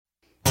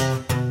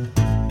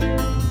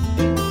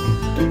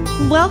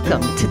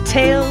Welcome to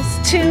Tales,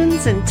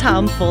 Tunes, and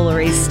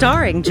Tomfoolery,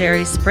 starring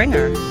Jerry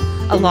Springer,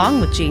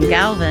 along with Gene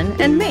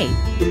Galvin and me.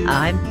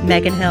 I'm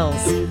Megan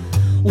Hills.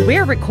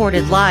 We're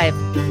recorded live.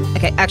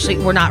 Okay, actually,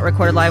 we're not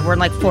recorded live. We're in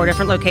like 4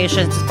 different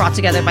locations. It's brought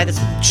together by this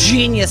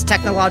genius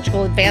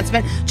technological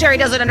advancement. Jerry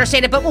doesn't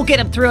understand it, but we'll get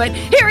him through it.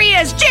 Here he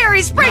is,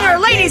 Jerry Springer,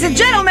 ladies and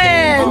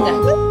gentlemen!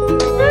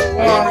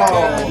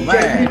 Oh,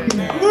 man.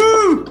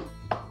 Woo!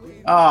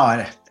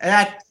 Oh,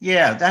 that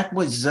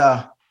was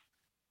a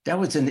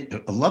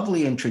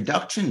lovely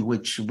introduction,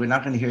 which we're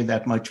not going to hear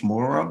that much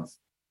more of.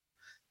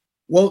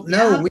 Well,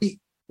 no,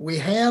 we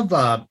have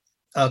a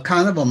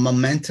kind of a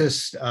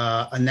momentous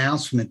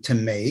announcement to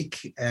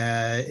make.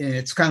 And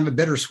it's kind of a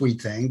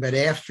bittersweet thing, but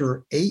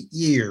after 8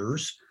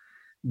 years,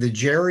 the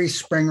Jerry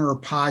Springer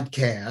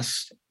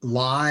podcast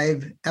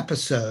live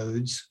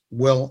episodes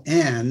will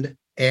end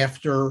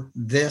after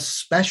this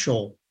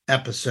special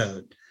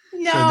episode.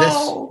 No,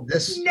 so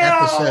this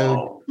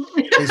episode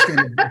is going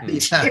to be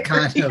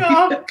kind of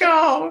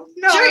no.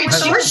 Jerry,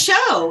 it's your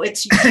show.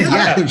 It's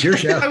it's your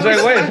show.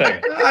 Wait a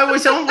second. I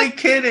was only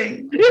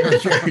kidding.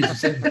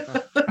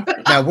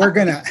 Now we're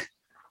gonna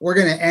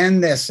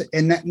end this,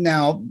 and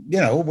now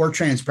we're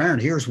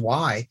transparent. Here's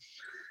why: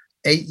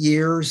 8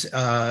 years,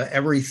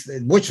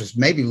 which was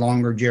maybe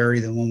longer, Jerry,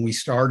 than when we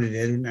started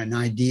it. An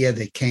idea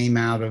that came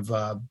out of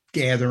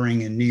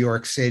gathering in New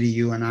York City,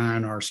 you and I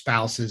and our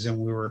spouses, and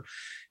we were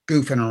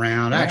goofing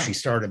around. Yeah. I actually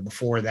started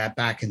before that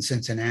back in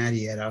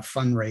Cincinnati at a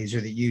fundraiser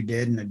that you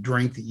did and a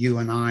drink that you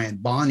and I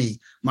and Bonnie,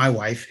 my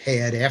wife,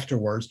 had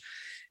afterwards.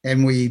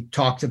 And we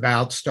talked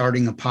about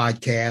starting a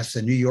podcast.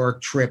 The New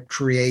York trip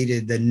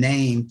created the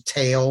name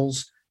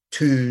Tales,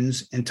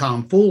 Tunes, and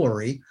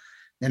Tomfoolery,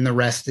 and the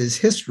rest is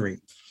history.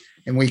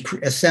 And we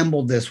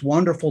assembled this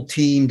wonderful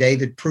team.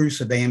 David Pruce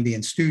of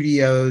Ambient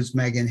Studios,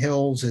 Megan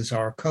Hills is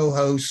our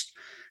co-host,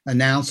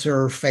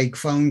 announcer, fake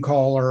phone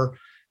caller,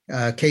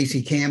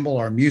 Casey Campbell,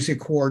 our music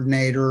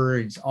coordinator,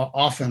 is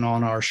often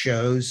on our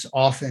shows,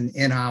 often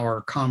in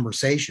our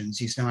conversations.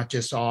 He's not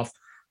just off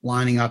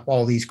lining up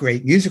all these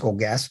great musical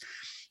guests,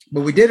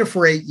 but we did it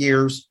for 8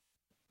 years,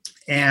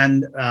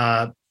 and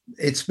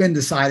it's been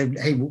decided,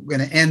 hey, we're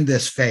going to end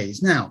this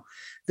phase. Now,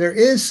 there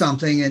is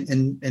something,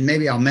 and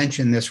maybe I'll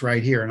mention this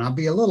right here, and I'll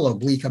be a little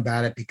oblique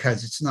about it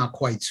because it's not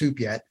quite soup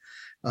yet,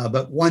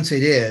 but once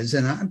it is,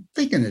 and I'm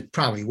thinking it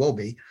probably will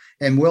be,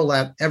 and we'll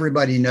let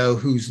everybody know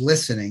who's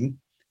listening.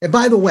 And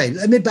by the way,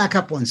 let me back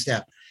up one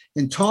step.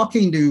 In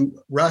talking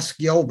to Russ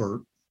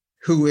Gilbert,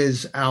 who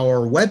is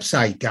our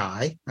website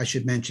guy, I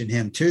should mention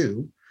him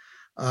too,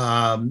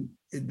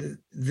 it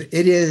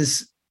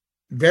is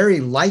very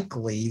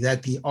likely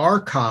that the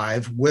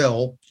archive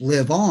will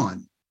live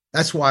on.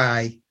 That's why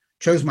I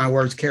chose my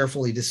words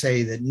carefully to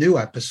say that new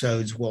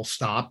episodes will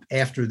stop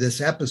after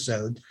this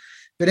episode.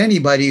 But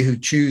anybody who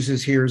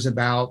chooses, hears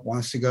about,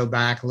 wants to go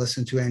back,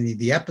 listen to any of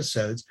the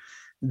episodes,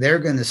 they're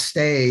going to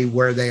stay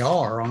where they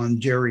are on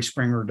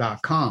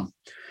jerryspringer.com.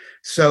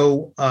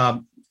 So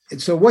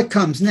what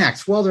comes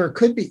next? Well, there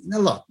could be, now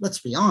look, let's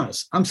be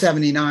honest. I'm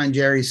 79,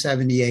 Jerry's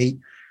 78.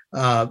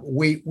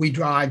 We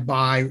drive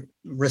by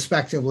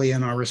respectively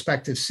in our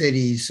respective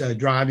cities,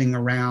 driving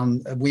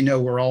around. We know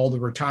where all the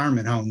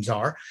retirement homes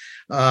are.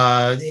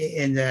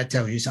 And that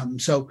tells you something.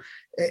 So,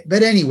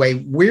 but anyway,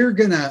 we're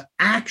going to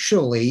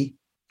actually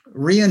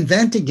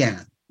reinvent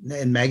again.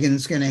 And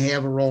Megan's going to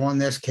have a role in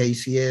this.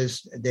 Casey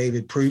is,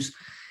 David Pruce.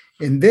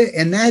 And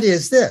that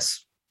is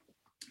this.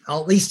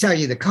 I'll at least tell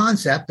you the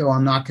concept, though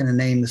I'm not going to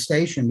name the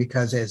station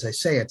because, as I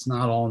say, it's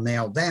not all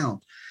nailed down.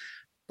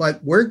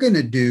 But we're going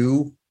to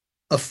do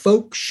a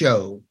folk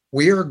show.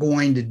 We are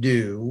going to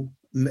do,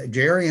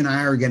 Jerry and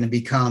I are going to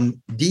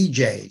become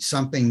DJs,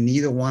 something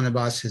neither one of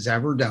us has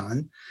ever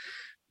done.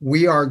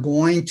 We are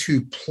going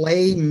to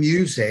play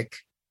music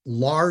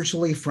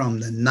largely from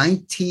the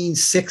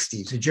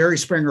 1960s. The Jerry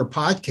Springer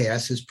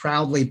podcast has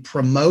proudly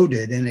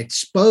promoted and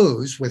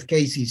exposed, with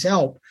Casey's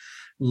help,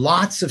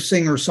 lots of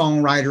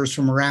singer-songwriters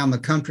from around the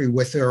country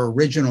with their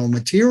original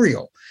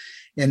material.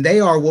 And they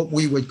are what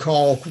we would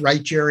call,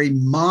 right, Jerry,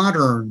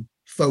 modern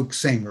folk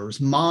singers,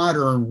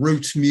 modern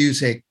roots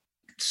music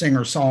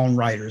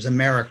singer-songwriters,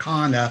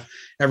 Americana,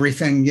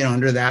 everything,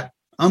 under that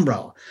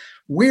umbrella.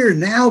 We're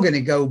now going to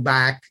go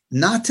back,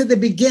 not to the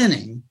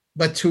beginning,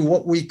 but to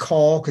what we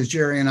call, because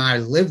Jerry and I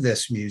live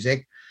this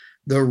music,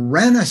 the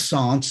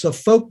renaissance of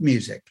folk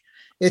music.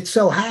 It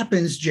so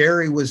happens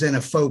Jerry was in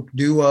a folk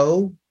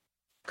duo,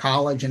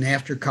 college and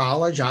after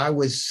college. I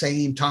was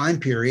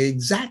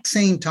exact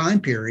same time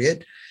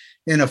period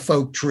in a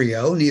folk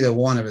trio. Neither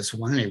one of us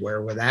went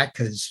anywhere with that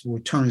because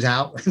it turns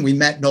out we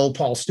met Noel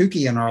Paul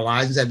Stuckey in our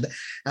lives, and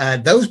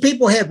those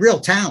people had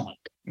real talent.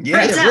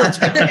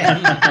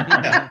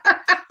 Yeah.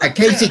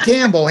 Casey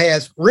Campbell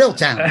has real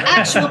talent.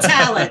 Actual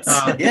talents.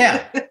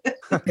 Yeah.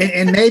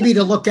 And maybe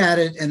to look at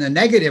it in a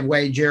negative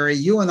way, Jerry,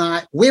 you and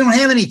I, we don't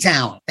have any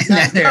talent in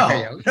that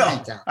area.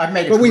 No. I've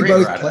made a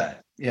career out of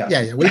that.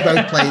 Yeah, we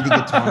both play the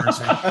guitar.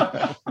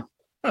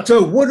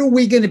 So what are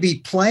we going to be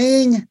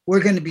playing?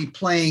 We're going to be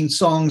playing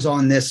songs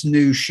on this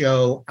new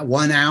show,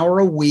 1 hour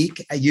a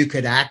week. You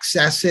could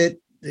access it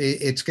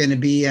it's going to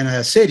be in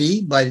a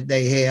city, but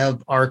they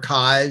have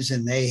archives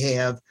and they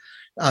have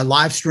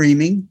live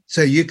streaming.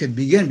 So you're going to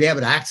be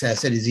able to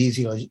access it as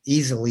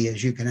easily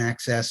as you can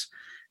access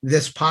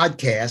this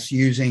podcast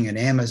using an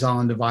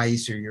Amazon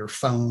device or your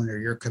phone or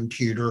your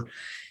computer.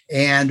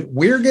 And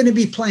we're going to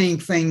be playing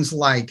things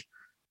like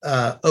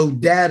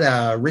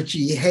Odetta,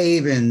 Richie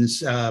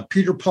Havens,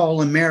 Peter,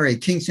 Paul and Mary,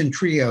 Kingston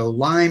Trio,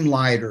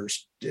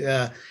 Limelighters,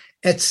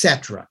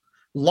 etc.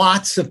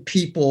 Lots of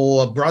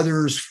people,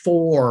 Brothers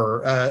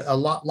Four, a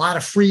lot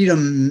of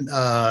freedom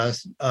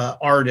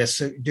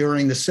artists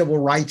during the civil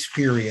rights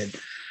period.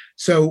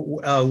 So,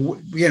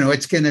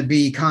 it's going to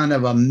be kind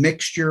of a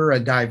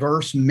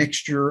diverse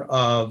mixture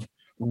of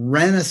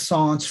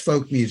Renaissance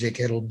folk music.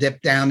 It'll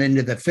dip down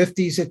into the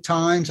 50s at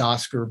times,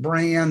 Oscar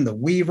Brand, the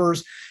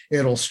Weavers.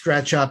 It'll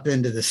stretch up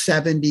into the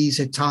 70s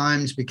at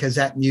times because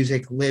that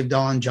music lived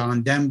on,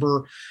 John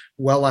Denver,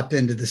 well up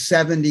into the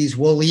 70s.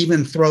 We'll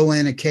even throw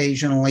in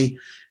occasionally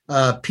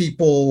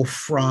people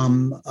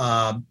from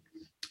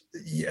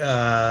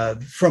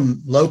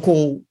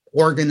local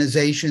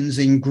organizations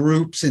and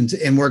groups,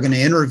 and we're going to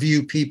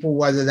interview people,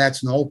 whether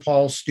that's Noel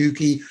Paul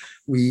Stuckey.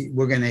 We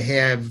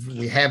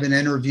have an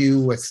interview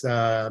with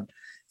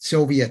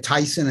Sylvia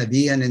Tyson of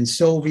Ian and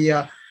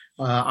Sylvia.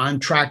 I'm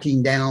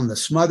tracking down the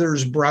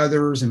Smothers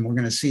Brothers, and we're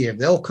going to see if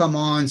they'll come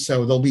on.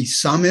 So there'll be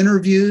some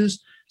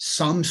interviews,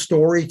 some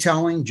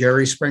storytelling.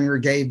 Jerry Springer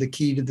gave the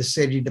key to the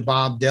city to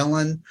Bob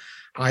Dylan.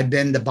 I've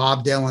been to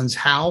Bob Dylan's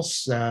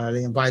house.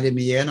 They invited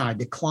me in. I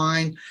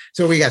declined.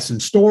 So we got some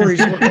stories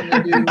we're going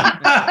to do.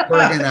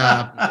 We're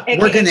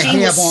going to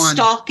have on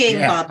stalking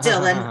Bob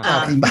Dylan.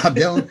 Talking Bob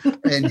Dylan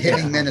and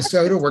hitting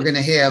Minnesota. We're going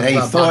to have. They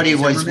thought he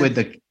was with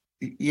the.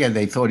 Yeah,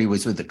 they thought he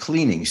was with the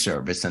cleaning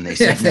service, and they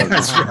said no,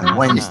 this was on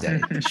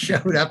Wednesday.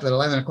 Showed up at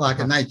 11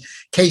 o'clock at night.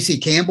 Casey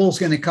Campbell's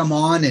going to come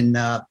on and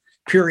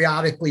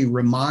periodically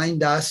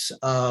remind us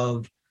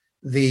of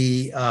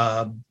the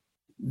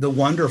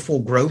wonderful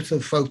growth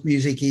of folk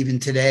music even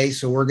today.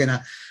 So we're going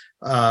to,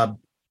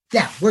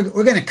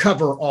 we're going to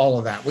cover all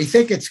of that. We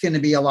think it's going to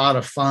be a lot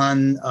of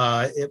fun.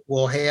 It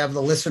will have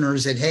the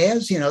listeners it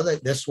has,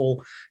 that this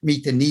will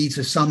meet the needs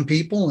of some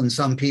people, and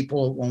some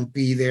people it won't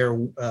be their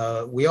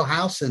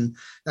wheelhouse. And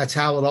that's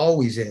how it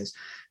always is.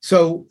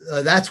 So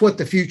that's what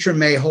the future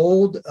may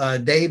hold.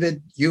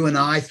 David, you and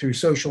I through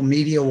social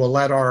media will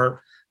let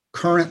our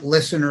current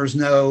listeners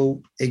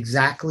know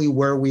exactly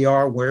where we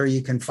are, where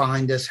you can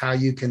find us, how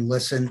you can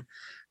listen.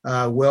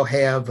 We'll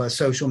have a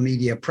social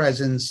media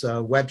presence,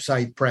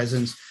 website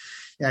presence.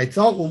 And I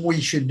thought what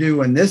we should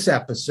do in this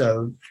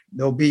episode,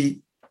 there'll be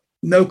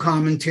no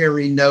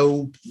commentary,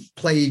 no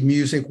played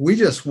music. We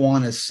just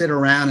want to sit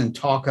around and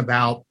talk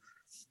about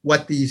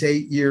what these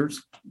 8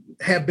 years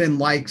have been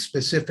like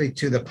specific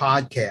to the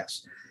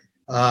podcast.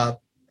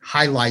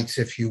 Highlights,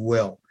 if you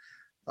will.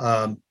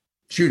 I'll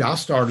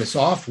start us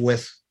off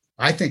with,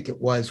 I think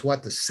it was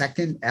the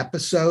second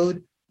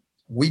episode.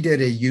 We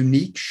did a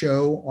unique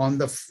show on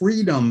the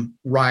Freedom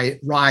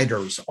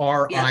Riders,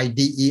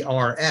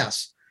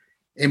 RIDERS.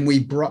 And we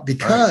brought,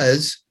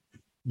 because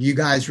you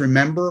guys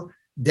remember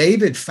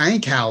David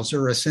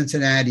Fankhauser, a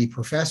Cincinnati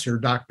professor,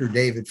 Dr.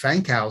 David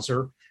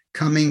Fankhauser,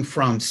 coming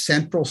from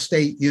Central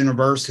State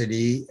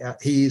University.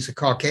 He's a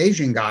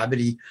Caucasian guy, but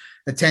he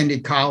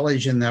attended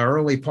college in the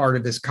early part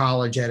of his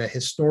college at a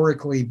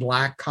historically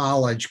Black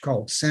college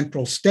called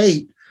Central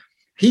State.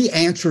 He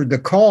answered the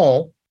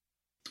call,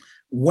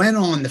 went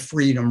on the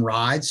Freedom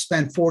Ride,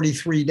 spent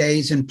 43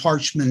 days in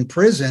Parchman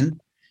Prison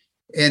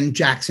in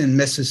Jackson,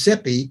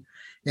 Mississippi.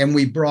 And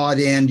we brought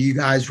in, do you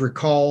guys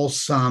recall,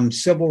 some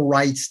civil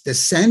rights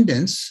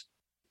descendants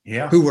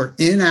who were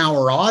in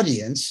our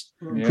audience,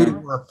 who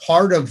were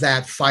part of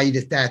that fight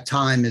at that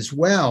time as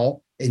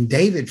well. And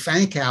David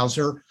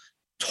Fankhauser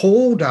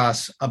told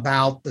us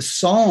about the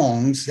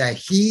songs that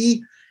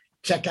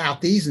check out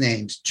these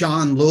names,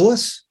 John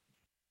Lewis,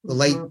 the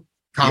late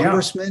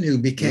congressman who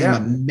became a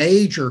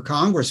major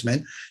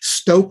congressman,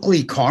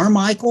 Stokely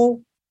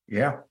Carmichael,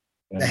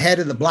 the head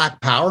of the Black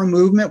Power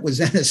movement,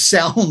 was in a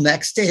cell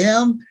next to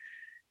him,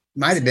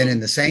 might have been in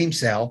the same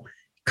cell.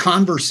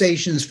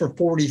 Conversations for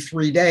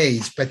 43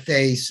 days, but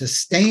they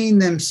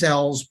sustained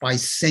themselves by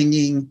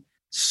singing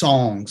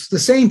songs, the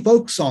same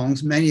folk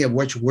songs, many of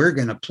which we're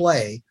going to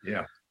play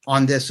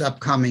on this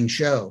upcoming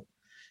show.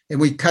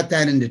 And we cut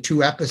that into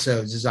 2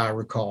 episodes, as I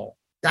recall.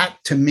 That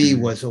to me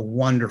was a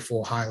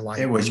wonderful highlight.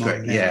 It was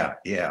great. Yeah.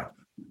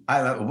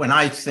 When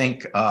I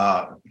think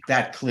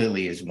that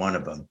clearly is one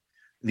of them.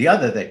 The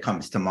other that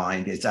comes to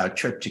mind is our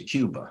trip to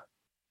Cuba.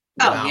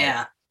 Oh,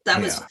 yeah.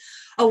 That was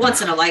a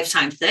once in a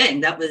lifetime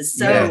thing. That was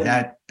so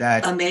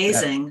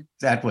amazing.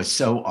 That was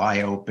so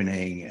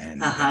eye-opening.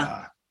 And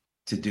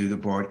to do the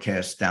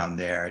broadcast down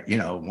there,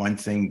 one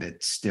thing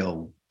that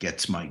still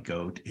gets my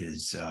goat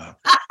is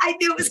I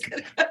knew it was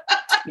good.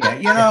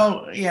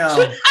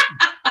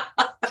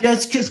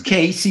 Just because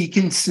Casey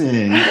can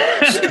sing.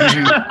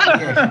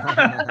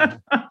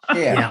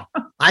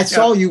 I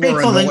saw you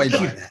were annoyed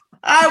by that.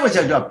 I was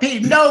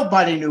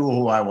nobody knew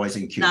who I was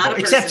in Cuba,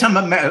 except some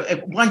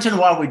once in a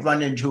while we'd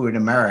run into an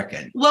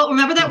American. Well,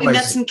 remember that we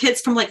met some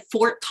kids from like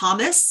Fort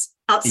Thomas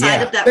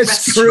outside of that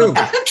restaurant.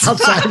 True.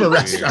 Outside of a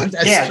restaurant.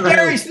 That's true.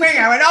 Jerry Springer.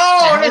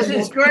 I went, this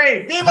is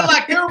great. Viva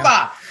la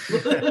Cuba.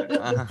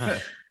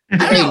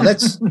 Hey,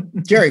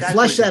 Jerry,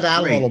 flesh that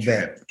out a little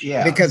bit.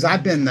 Yeah. Because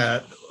I've been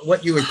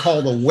what you would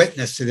call the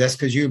witness to this,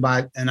 because you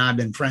and I have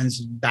been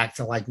friends back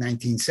to like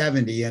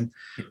 1970. And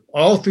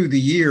all through the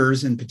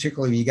years, and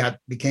particularly when you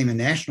became a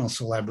national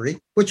celebrity,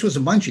 which was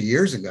a bunch of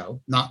years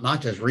ago,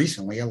 not just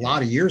recently, a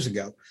lot of years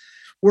ago,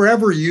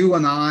 wherever you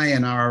and I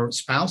and our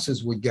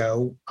spouses would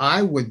go,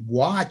 I would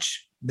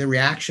watch the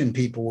reaction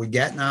people would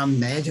get. And I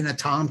imagine that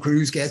Tom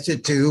Cruise gets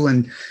it too.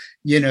 And,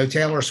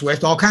 Taylor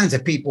Swift, all kinds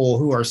of people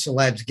who are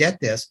celebs get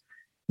this.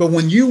 But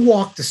when you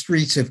walk the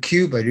streets of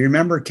Cuba, do you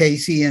remember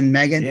Casey and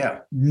Megan? Yeah.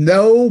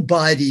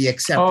 Nobody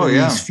except for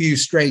these few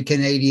stray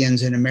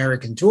Canadians and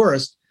American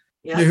tourists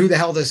knew who the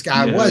hell this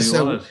guy was.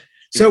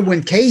 So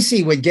when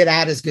Casey would get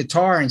out his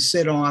guitar and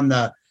sit on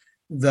the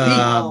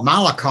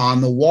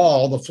Malecon, the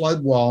wall, the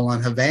flood wall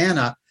in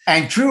Havana,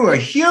 and drew a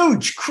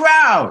huge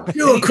crowd.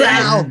 Drew a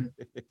crowd.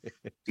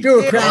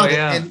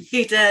 And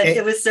he did.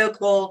 It was so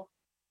cool.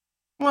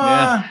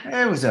 Well,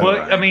 it was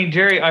I mean,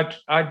 Jerry,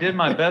 I did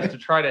my best to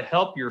try to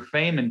help your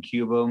fame in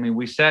Cuba. I mean,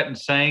 we sat and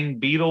sang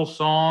Beatles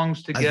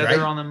songs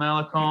together on the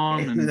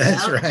Malecon. And,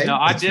 That's right.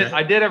 I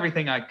did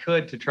everything I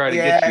could to try to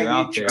get you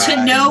out there.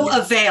 To no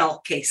avail,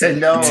 Casey. To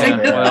no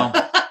avail.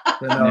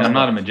 I'm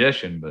not a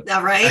magician, but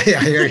all right.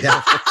 Yeah, here you go.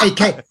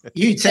 Hey,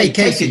 you'd say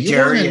Casey,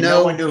 Jerry, and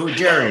no one knew who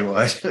Jerry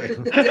was.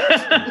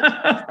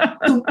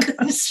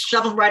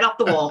 Shove him right off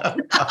the wall.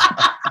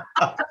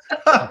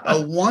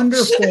 A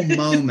wonderful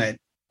moment.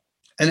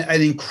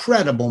 An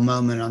incredible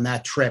moment on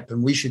that trip.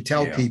 And we should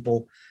tell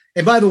people,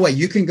 and by the way,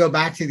 you can go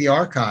back to the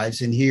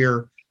archives and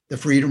hear the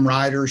Freedom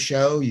Riders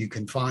show. You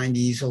can find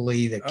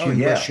easily the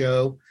Cuba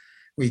show.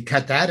 We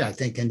cut that, I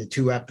think, into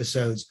 2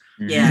 episodes.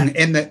 Yeah.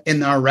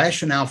 And our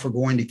rationale for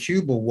going to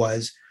Cuba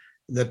was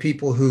the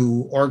people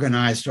who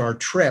organized our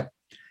trip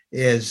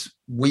is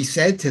we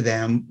said to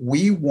them,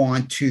 we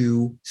want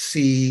to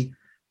see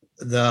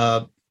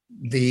the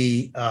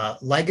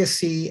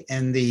legacy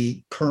and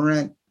the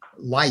current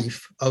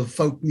life of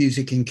folk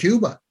music in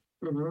Cuba,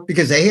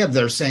 because they have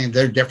their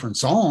different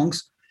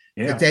songs,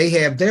 but they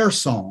have their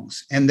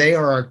songs, and they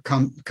are a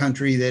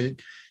country that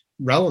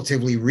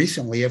relatively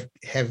recently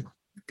have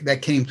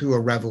that came through a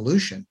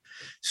revolution.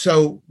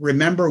 So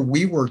remember,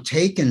 we were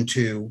taken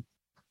to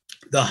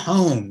the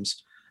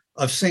homes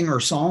of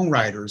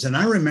singer-songwriters, and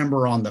I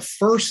remember on the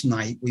first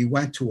night we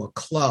went to a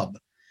club,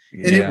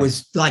 and it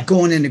was like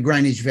going into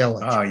Greenwich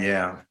Village. Oh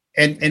yeah.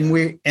 And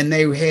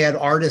they had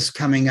artists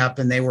coming up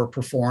and they were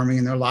performing,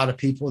 and there are a lot of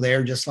people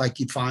there, just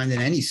like you'd find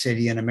in any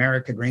city in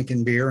America,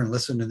 drinking beer and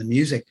listening to the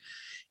music.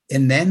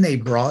 And then they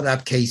brought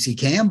up Casey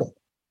Campbell.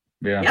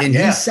 Yeah. And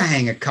he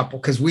sang a couple,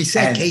 because we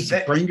said, Casey,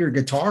 bring your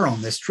guitar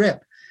on this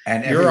trip.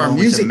 And you're our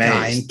music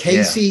guy. And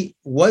Casey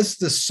was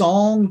the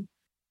song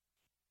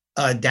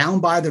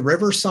Down by the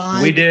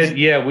Riverside. We did.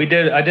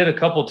 I did a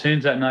couple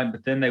tunes that night,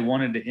 but then they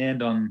wanted to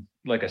end on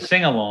like a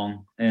sing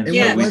along. And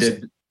so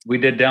we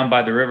did Down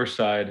by the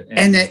Riverside.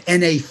 And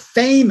a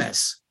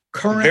famous,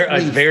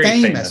 currently very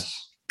famous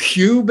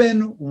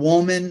Cuban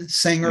woman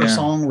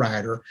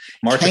singer-songwriter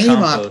came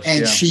Campos, up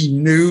and she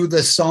knew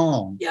the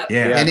song.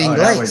 In English.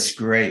 That was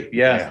great.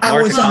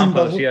 Marta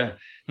Campos.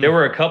 There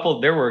were a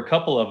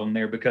couple of them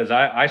there, because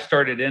I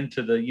started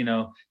into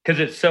the, because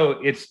it's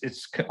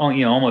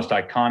almost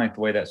iconic the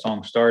way that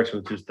song starts,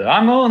 which is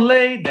I'm gonna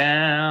lay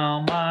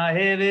down my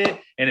heavy,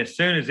 and as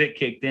soon as it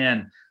kicked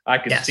in, I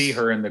could see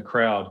her in the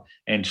crowd,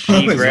 and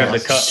she grabbed a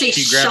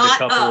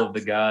couple of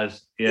the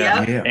guys,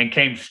 and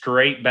came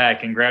straight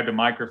back and grabbed a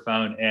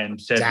microphone and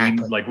said,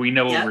 we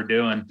know what we're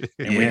doing,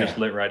 and we just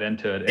lit right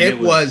into it. And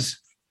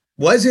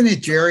wasn't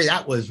it, Jerry?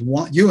 That was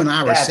one. You and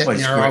I were sitting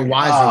there, our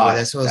wives were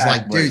with us. It was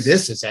like, dude,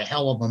 this is a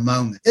hell of a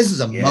moment. This is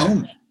a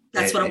moment.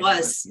 That's what it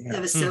was.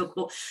 It was so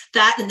cool.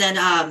 That, and then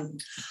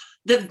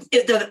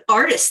the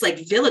artists,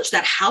 like Village,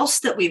 that house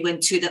that we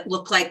went to that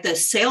looked like the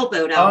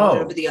sailboat out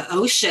over the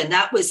ocean.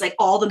 That was like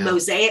all the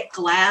mosaic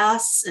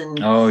glass and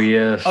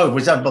it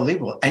was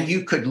unbelievable. And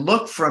you could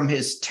look from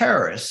his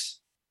terrace.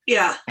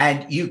 Yeah.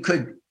 And you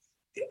could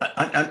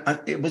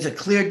it was a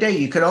clear day.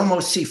 You could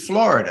almost see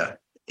Florida.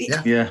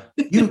 Yeah.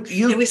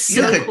 It was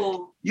so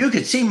cool. You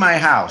could see my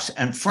house,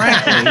 and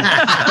frankly, and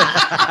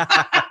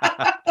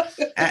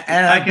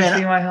I can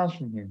see my house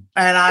from here.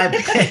 And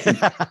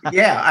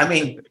I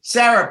mean,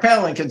 Sarah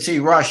Palin can see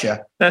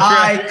Russia. That's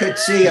I right. could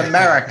see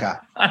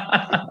America.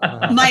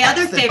 My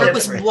other favorite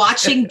was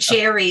watching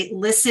Jerry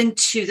listen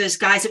to those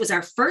guys. It was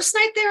our first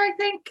night there, I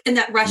think, in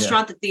that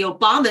restaurant that the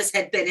Obamas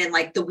had been in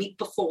like the week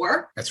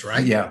before. That's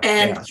right. Yeah.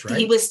 And that's right.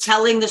 He was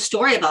telling the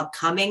story about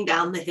coming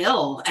down the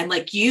hill. And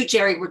like you,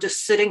 Jerry, were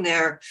just sitting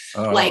there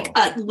like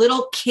a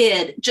little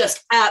kid,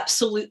 just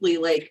absolutely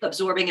like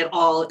absorbing it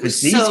all. It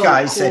was these so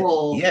guys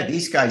cool.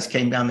 these guys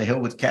came down the hill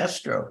with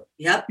Castro.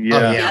 Yep. Yeah.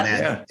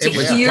 Man. To It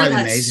was hear quite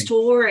that amazing.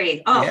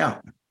 story. Oh. Yeah.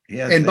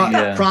 Yeah. And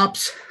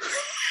props,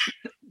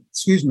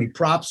 excuse me,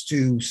 props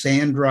to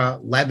Sandra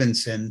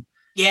Levinson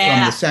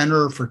from the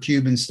Center for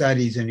Cuban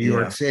Studies in New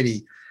York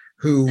City,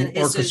 who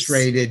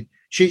orchestrated.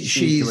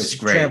 She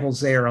travels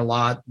there a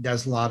lot,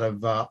 does a lot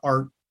of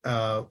art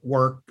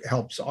work,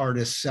 helps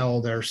artists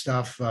sell their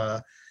stuff.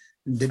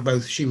 Did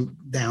both she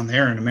down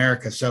there in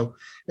America, so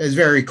it's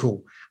very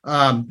cool.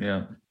 Well,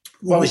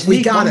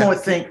 we got one more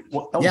thing.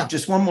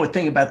 Just one more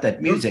thing about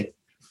that music.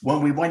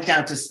 When we went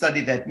down to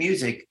study that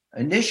music,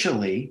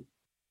 initially,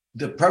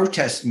 the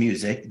protest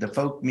music, the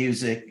folk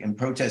music and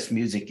protest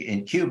music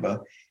in Cuba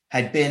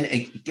had been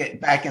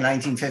back in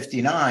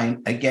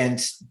 1959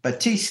 against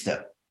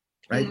Batista,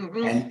 right?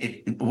 Mm-hmm. And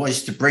it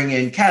was to bring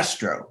in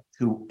Castro,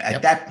 who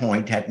at that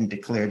point hadn't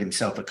declared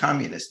himself a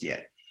communist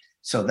yet.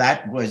 So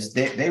that was,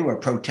 they were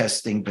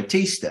protesting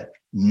Batista.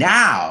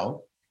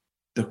 Now,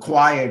 the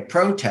quiet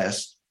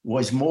protest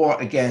was more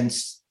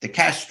against the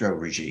Castro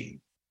regime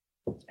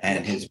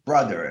and his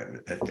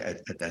brother at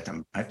that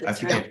time. I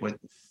forget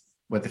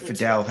whether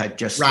Fidel had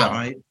just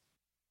died.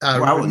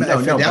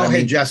 Fidel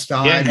had just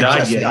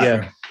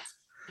died.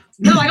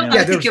 No, I don't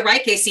think you're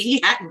right, Casey.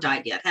 He hadn't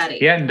died yet, had he?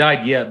 He hadn't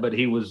died yet, but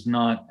he was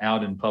not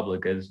out in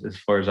public as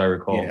far as I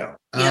recall. Yeah.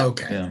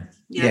 Okay.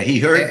 Yeah, he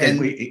heard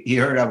he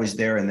heard I was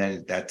there, and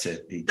then that's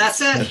it. That's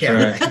it.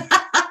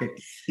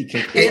 He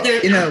kicked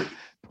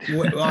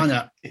on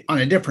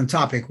a different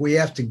topic, we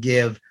have to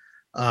give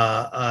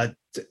a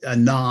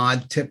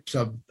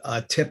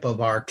tip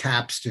of our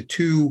caps to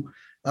two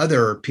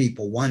other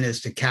people. One is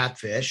to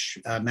Catfish,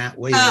 Matt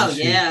Williams,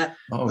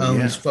 who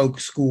owns Folk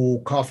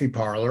School Coffee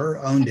Parlor,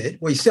 owned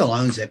it. Well, he still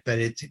owns it, but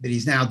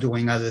he's now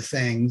doing other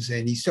things,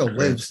 and he still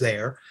lives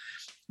there.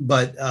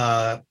 But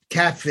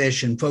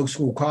Catfish and Folk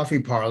School Coffee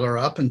Parlor,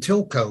 up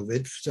until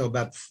COVID, so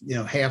about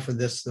half of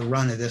the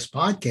run of this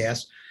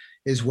podcast,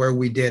 is where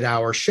we did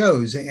our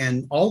shows.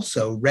 And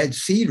also Red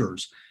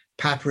Cedars,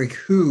 Patrick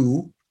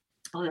Hu,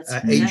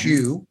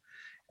 H.U.,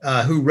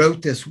 who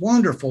wrote this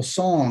wonderful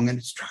song, and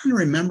it's trying to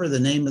remember the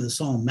name of the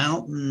song,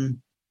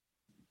 Mountain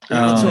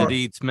That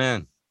Eats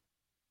Men.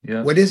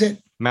 Yeah. What is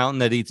it? Mountain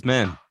That Eats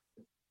Men.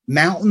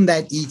 Mountain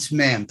That Eats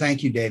Men.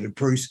 Thank you, David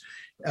Bruce.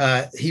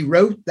 He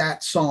wrote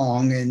that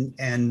song,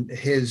 and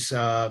his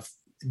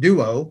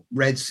duo,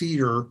 Red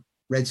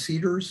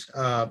Cedars,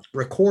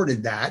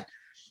 recorded that.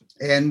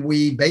 And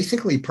we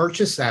basically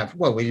purchased that.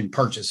 Well, we didn't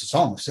purchase the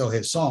song, still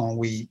his song.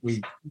 We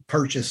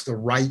purchased the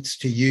rights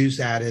to use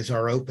that as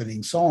our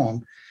opening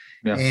song.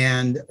 Yeah.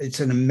 And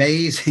it's an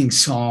amazing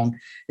song.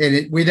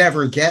 And we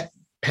never get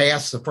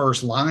past the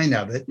first line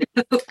of it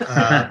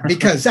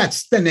because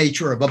that's the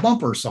nature of a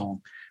bumper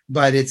song.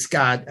 But it's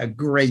got a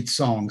great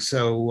song.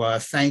 So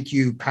thank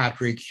you,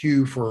 Patrick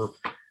Hu, for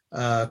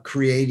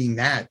creating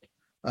that.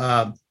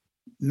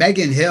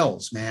 Megan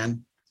Hills,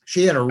 man.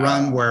 She had a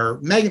run where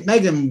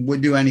Megan would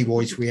do any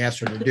voice we asked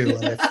her to do.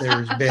 And if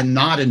there's been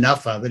not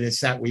enough of it, it's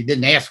that we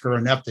didn't ask her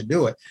enough to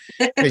do it.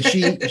 But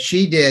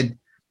she did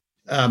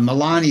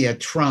Melania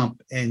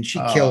Trump, and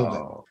she killed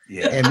it.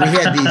 Yeah. And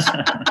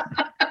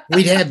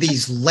we'd have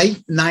these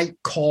late night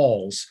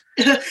calls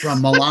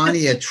from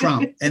Melania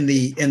Trump. And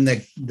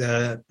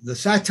the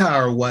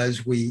satire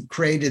was, we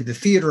created the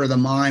theater of the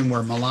mind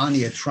where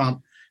Melania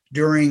Trump,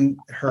 during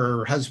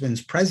her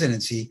husband's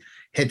presidency,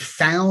 had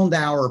found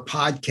our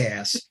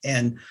podcast,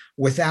 and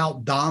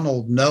without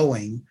Donald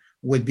knowing,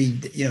 would be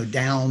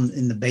down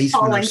in the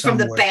basement or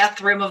somewhere, from the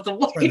bathroom of the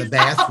White from the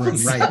bathroom,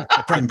 House. Right,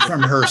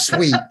 from her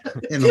suite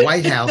in the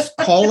White House,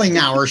 calling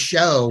our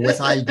show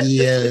with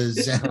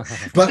ideas.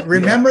 But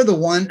remember the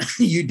one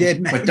you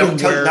did, but don't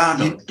tell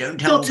Donald. Don't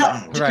tell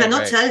Donald. You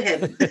cannot tell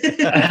him.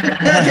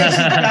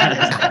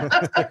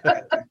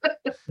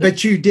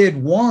 But you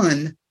did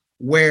one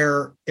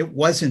where it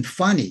wasn't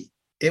funny.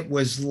 It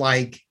was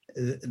like,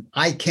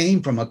 I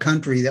came from a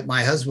country that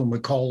my husband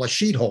would call a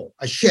shithole,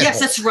 a shithole. Yes,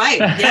 that's right.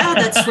 Yeah,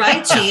 that's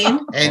right, Gene.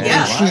 And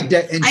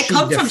I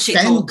come from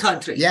shithole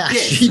country. Yeah,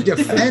 yes. She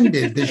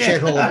defended the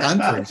shithole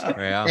countries.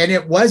 Yeah. And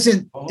it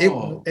wasn't,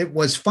 it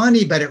was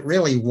funny, but it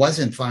really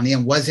wasn't funny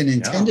and wasn't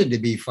intended to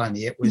be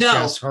funny. It was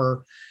just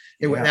her.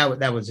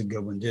 That was a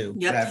good one, too.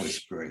 Yep. That was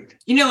great.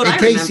 You know what I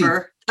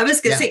remember? I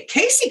was going to say,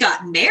 Casey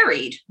got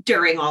married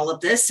during all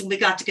of this, and we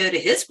got to go to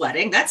his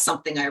wedding. That's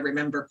something I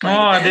remember.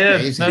 I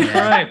did. Amazing, that's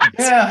right.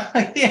 Yeah.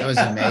 That was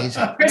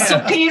amazing. Crystal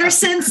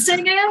Peterson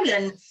singing,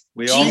 and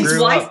we all Gene's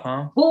grew wife up,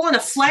 huh? pulling a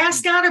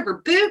flask out of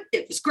her boot.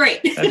 It was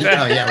great. Oh,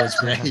 yeah, it was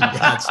great.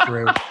 That's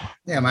true.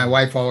 Yeah, my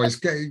wife always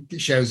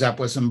shows up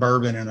with some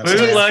bourbon and a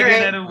bootlegging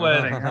at a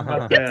wedding. How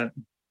about that?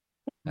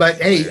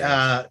 But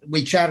hey,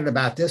 we chatted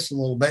about this a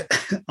little bit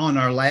on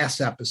our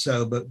last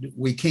episode, but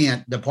we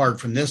can't depart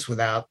from this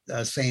without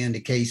saying to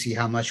Casey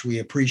how much we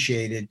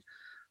appreciated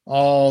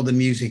all the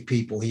music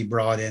people he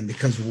brought in,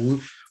 because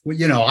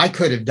I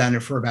could have done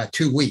it for about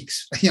 2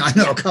 weeks. I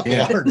know a couple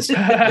artists. We'd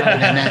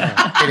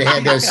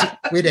have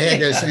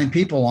had those same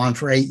people on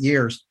for 8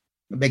 years.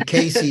 But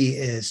Casey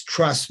is,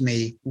 trust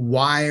me,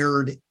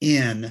 wired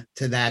in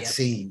to that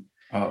scene.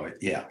 Oh,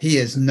 yeah. He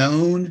is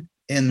known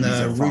in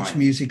the roots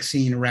music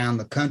scene around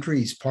the country.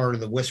 He's part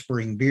of the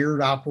Whispering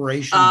Beard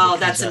operation. Oh,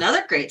 that's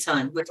another great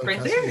time.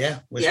 Whispering Beard. Yeah,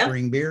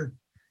 Whispering Beard.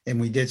 And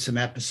we did some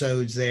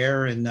episodes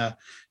there. And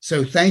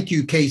so thank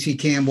you, Casey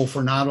Campbell,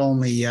 for not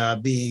only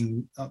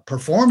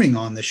performing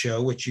on the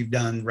show, which you've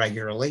done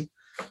regularly,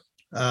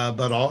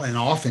 but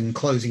often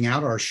closing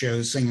out our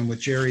shows, singing with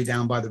Jerry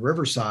down by the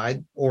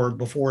riverside, or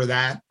before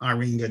that,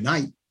 Irene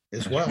Goodnight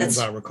as well, as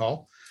I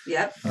recall.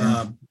 Yep.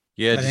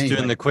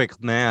 Doing the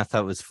quick math,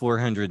 that was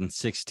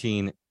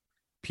 416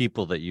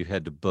 people that you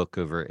had to book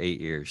over 8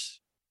 years.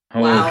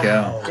 Holy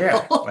cow!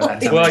 Yeah.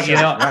 Well, you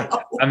know, right.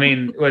 I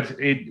mean,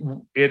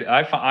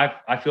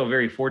 I feel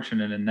very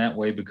fortunate in that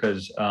way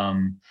because,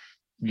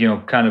 you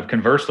know, kind of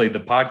conversely, the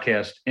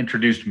podcast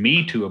introduced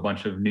me to a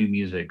bunch of new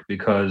music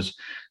because,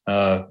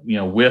 you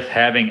know, with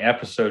having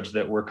episodes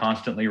that were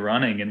constantly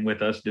running and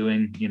with us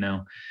doing, you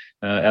know,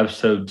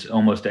 episodes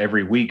almost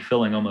every week,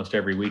 filling almost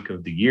every week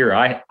of the year,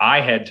 I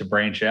had to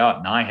branch out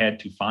and I had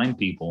to find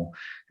people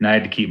and I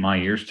had to keep my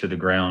ears to the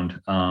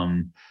ground.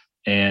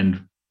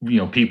 And you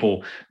know,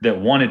 people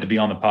that wanted to be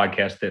on the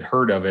podcast that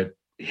heard of it,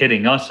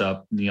 hitting us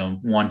up, you know,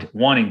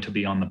 wanting to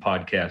be on the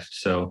podcast.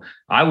 So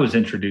I was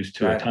introduced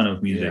to a ton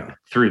of music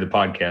through the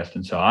podcast.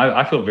 And so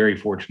I feel very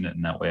fortunate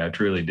in that way. I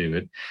truly do.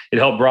 It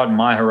helped broaden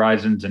my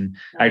horizons and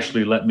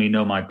actually let me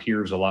know my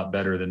peers a lot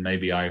better than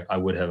maybe I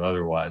would have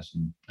otherwise.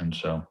 And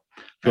so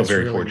I feel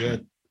very really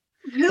fortunate.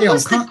 Good. Who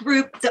was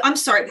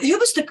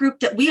the group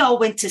that we all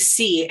went to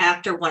see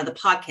after one of the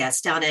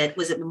podcasts down at,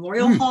 was it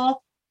Memorial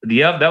Hall?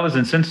 Yeah, that was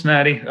in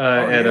Cincinnati.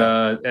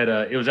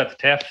 It was at the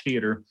Taft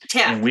Theater.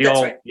 And we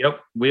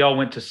all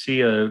went to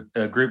see a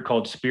group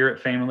called Spirit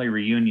Family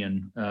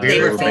Reunion.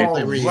 They were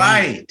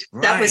right.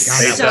 That was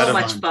so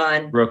much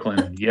fun.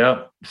 Brooklyn.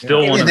 Yep.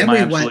 Still one of my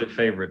absolute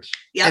favorites.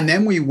 Yep. And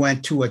then we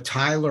went to a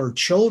Tyler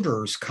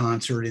Childers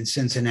concert in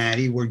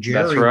Cincinnati where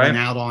Jerry went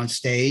out on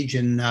stage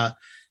and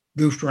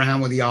goofed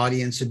around with the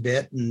audience a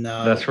bit. And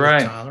that's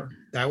right. Tyler.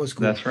 That was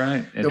cool. That's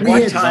right.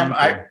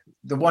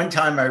 The one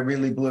time I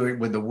really blew it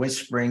with the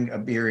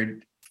Whispering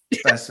Beard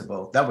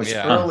Festival. That was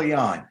early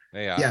on.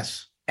 Yeah.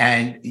 Yes.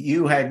 And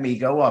you had me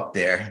go up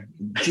there.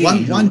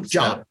 One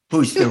job.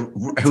 Who's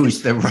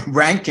the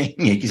ranking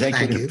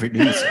executive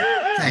producer?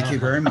 Thank you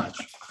very much.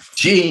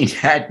 Gene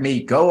had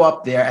me go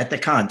up there at the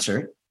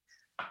concert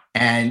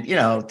and, you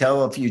know,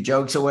 tell a few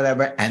jokes or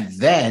whatever, and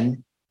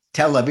then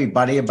tell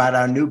everybody about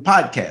our new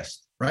podcast.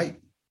 Right.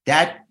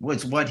 That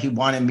was what he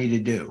wanted me to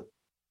do.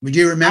 Would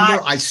you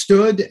remember I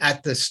stood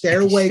at the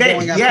stairway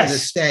going up to the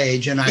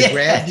stage and I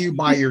grabbed you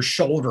by your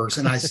shoulders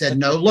and I said,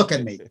 no, look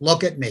at me.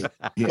 Look at me.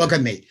 Look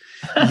at me.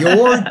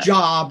 Your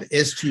job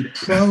is to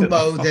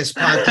promo this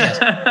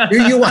podcast.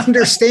 Do you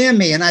understand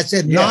me? And I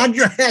said, nod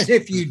your head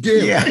if you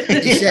do. Yeah.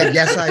 He said,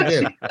 yes, I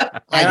do.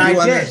 I do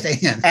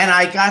understand. And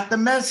I got the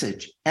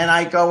message. And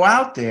I go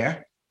out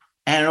there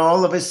and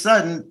all of a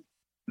sudden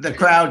the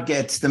crowd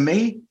gets to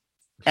me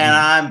and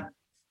I'm,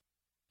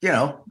 you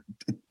know,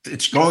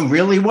 it's going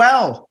really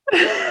well.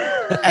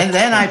 And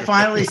then I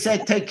finally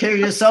said, take care of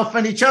yourself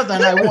and each other.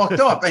 And I walked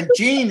off. And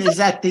Gene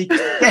is at the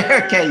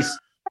staircase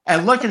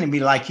and looking at me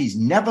like he's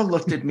never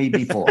looked at me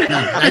before.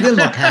 I didn't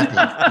look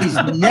happy. He's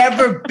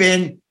never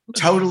been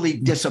totally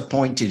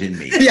disappointed in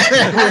me. Yeah,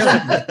 really.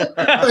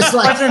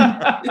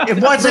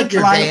 It wasn't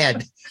your like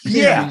dad.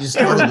 You just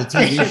started the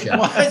TV show.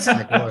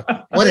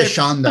 What a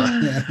Shonda.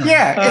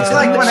 Yeah, it's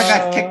like when I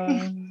got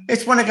kicked.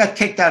 It's when I got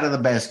kicked out of the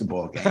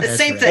basketball game. The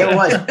same thing. It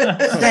was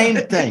same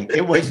thing.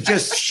 It was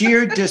just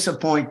sheer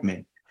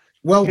disappointment.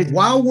 Well,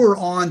 while we're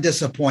on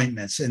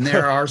disappointments, and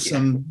there are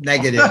some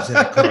negatives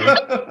that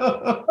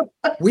occurred,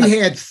 we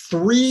had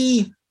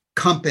 3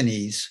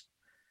 companies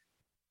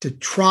to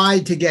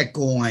try to get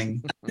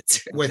going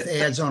with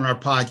ads on our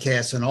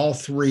podcast, and all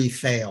 3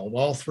 failed.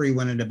 All 3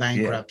 went into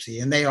bankruptcy,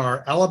 and they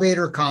are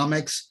Elevator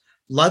Comics,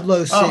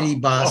 Ludlow City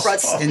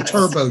Bus, and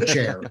Turbo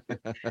Chair.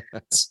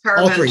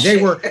 All 3.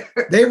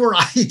 They were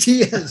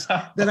ideas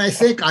that I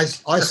think I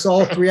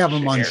saw 3 of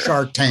them on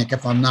Shark Tank,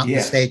 if I'm not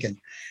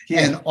mistaken.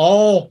 Yeah. And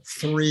all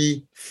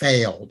 3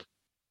 failed.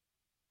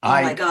 Oh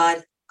my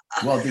God.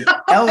 Well,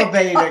 the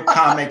Elevator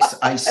Comics,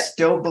 I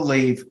still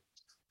believe.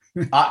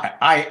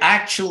 I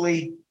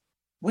actually,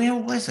 where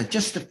was it?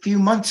 Just a few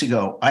months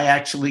ago, I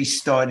actually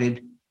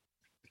started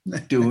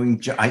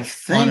doing, I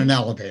think. On an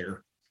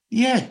elevator.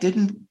 Yeah,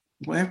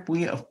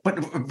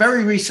 but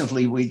very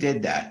recently we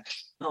did that.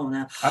 Oh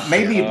no!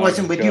 Maybe it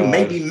wasn't with you.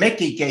 Maybe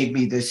Mickey gave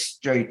me this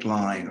straight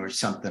line or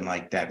something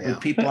like that with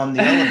people on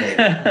the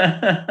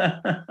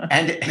elevator.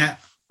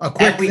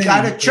 And we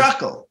got a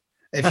chuckle.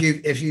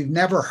 If you've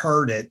never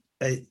heard it,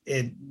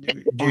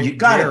 you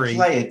got to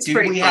play it. Do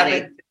we have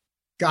it?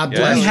 God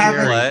bless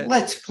you.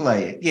 Let's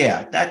play it.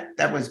 Yeah,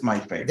 that was my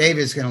favorite.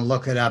 David's going to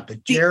look it up.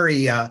 But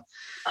Jerry,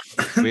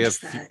 we have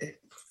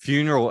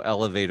Funeral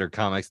Elevator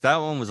Comics. That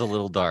one was a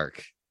little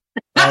dark.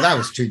 Oh, that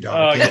was too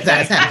dark.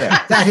 That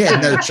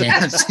had no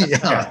chance.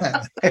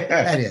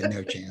 That had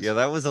no chance. Yeah,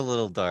 that was a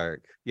little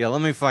dark. Yeah,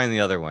 let me find the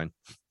other one.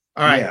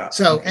 All right. Yeah.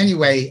 So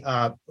anyway,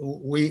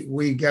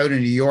 we go to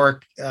New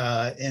York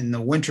in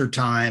the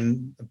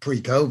wintertime,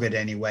 pre-COVID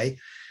anyway.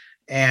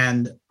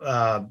 and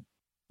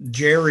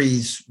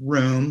Jerry's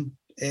room,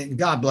 and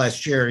God bless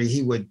Jerry,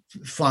 he would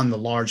fund the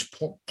large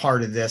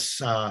part of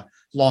this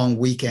long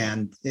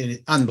weekend.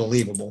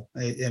 Unbelievable.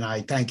 And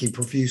I thank him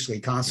profusely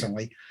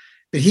constantly.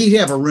 But he'd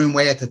have a room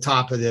way at the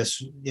top of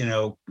this,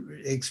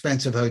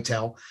 expensive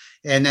hotel.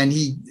 And then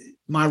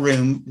my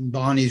room,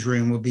 Bonnie's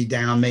room, would be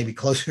down maybe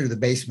closer to the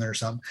basement or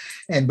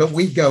something. But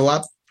we'd go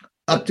up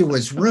to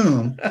his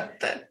room,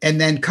 and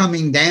then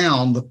coming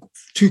down, the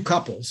two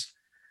couples,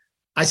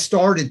 I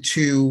started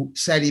to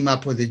set him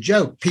up with a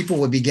joke. People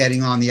would be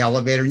getting on the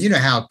elevator. You know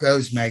how it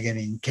goes, Megan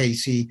and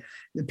Casey.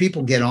 The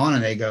people get on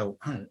and they go,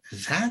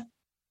 is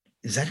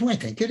that who I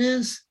think it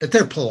is? But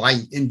they're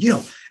polite. And,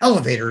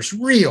 elevators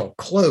real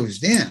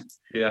closed in.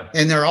 Yeah.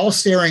 And they're all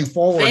staring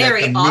forward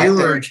Very at the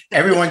mirror.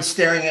 Everyone's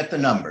staring at the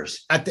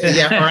numbers. Or at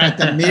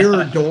the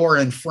mirror door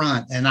in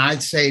front. And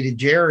I'd say to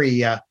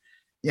Jerry,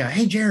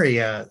 hey,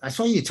 Jerry, I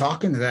saw you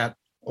talking to that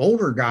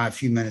older guy a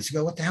few minutes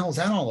ago. What the hell is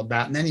that all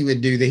about? And then he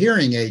would do the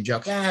hearing aid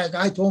joke. The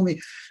guy told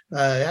me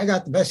I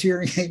got the best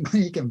hearing aid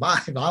money you can buy.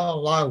 Blah, blah,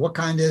 blah. What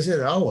kind is it?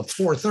 Oh, it's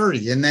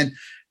 $430. And then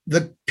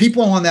the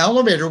people on the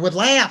elevator would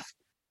laugh.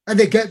 And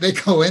they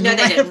go into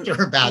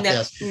laughter about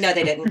this. No,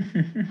 they didn't.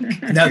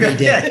 No, they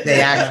did.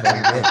 They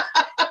actually did.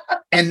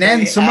 And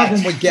then some of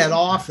them would get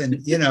off, and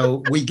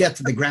we get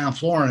to the ground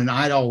floor, and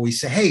I'd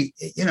always say, "Hey,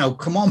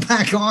 come on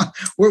back on.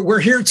 We're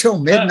here till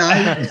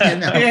midnight.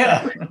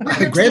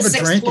 Grab a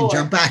drink and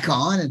jump back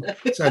on." And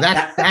so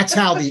that's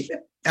how the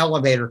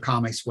elevator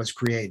comics was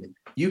created.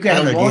 You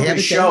get a longer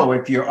show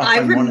if you're up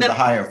on one of the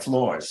higher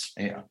floors.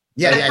 Yeah.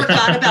 Yeah, I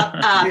forgot about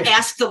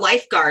Ask the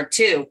Lifeguard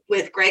too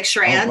with Greg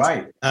Schrand. Oh,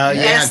 right.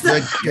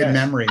 Good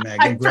memory,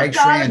 Megan. Greg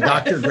Schrand,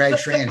 Dr. Greg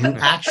Schrand, who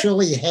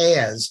actually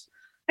has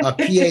a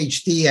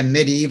PhD in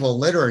medieval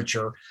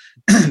literature,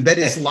 but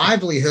his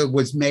livelihood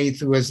was made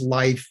through his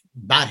life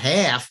about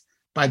half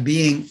by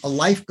being a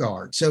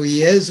lifeguard. So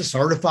he is a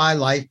certified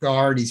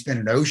lifeguard. He's been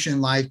an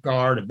ocean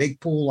lifeguard, a big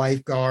pool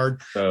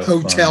lifeguard,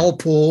 hotel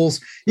pools.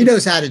 He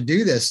knows how to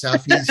do this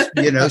stuff.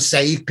 He's,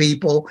 save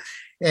people.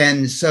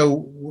 And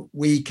so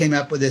we came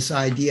up with this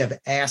idea of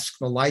Ask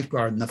the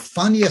Lifeguard. And the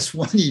funniest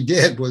one he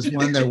did was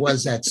when there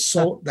was that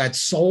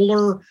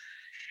solar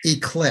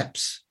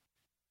eclipse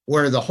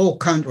where the whole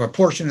country, or a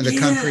portion of the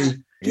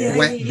country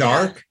went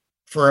dark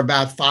for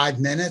about 5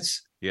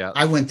 minutes. Yeah.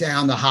 I went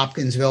down to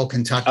Hopkinsville,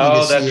 Kentucky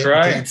to see it.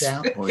 Right.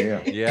 Oh,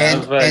 yeah.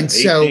 And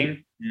so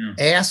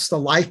Ask the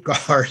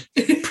Lifeguard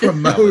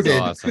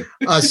promoted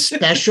a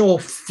special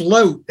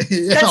float on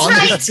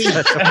the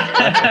beach.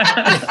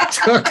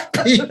 Took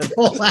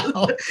people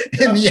out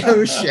in the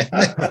ocean,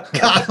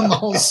 got them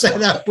all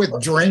set up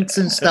with drinks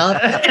and stuff.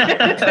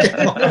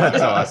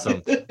 That's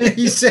awesome.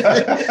 He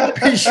said,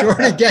 be sure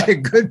to get a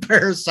good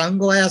pair of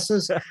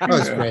sunglasses. That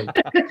was great.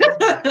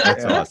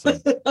 That's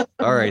awesome.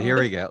 All right, here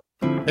we go.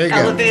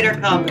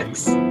 Elevator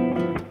Comics.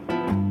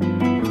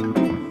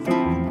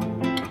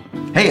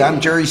 Hey,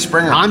 I'm Jerry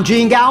Springer. I'm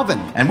Gene Galvin.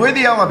 And we're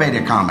the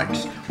Elevator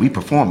Comics. We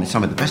perform in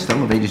some of the best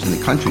elevators in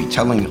the country,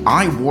 telling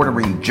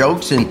eye-watering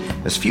jokes in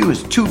as few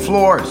as 2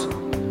 floors.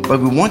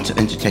 But we once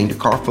entertained a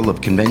car full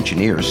of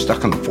conventioneers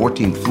stuck on the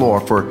 14th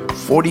floor for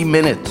 40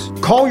 minutes.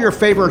 Call your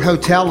favorite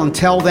hotel and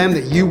tell them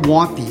that you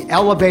want the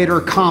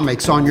Elevator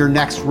Comics on your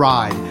next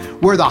ride.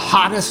 We're the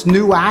hottest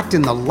new act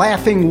in the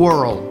laughing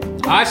world.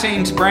 I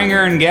seen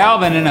Springer and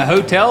Galvin in a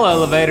hotel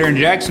elevator in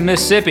Jackson,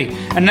 Mississippi,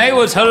 and they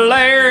was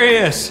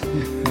hilarious.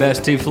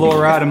 Best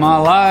 2-floor ride of my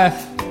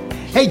life.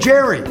 Hey,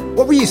 Jerry,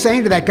 what were you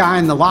saying to that guy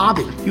in the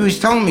lobby? He was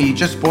telling me he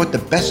just bought the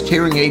best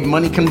hearing aid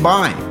money can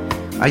buy.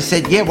 I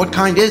said, yeah, what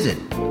kind is it?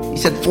 He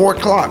said 4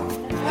 o'clock.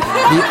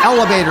 The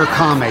Elevator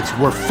Comics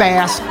were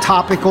fast,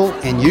 topical,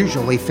 and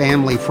usually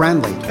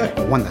family-friendly.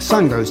 But when the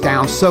sun goes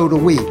down, so do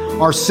we.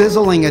 Our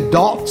sizzling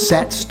adult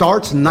set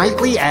starts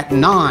nightly at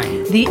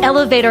 9. The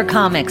Elevator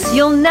Comics.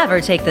 You'll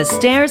never take the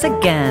stairs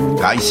again.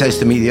 Guy says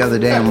to me the other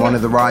day on one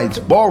of the rides,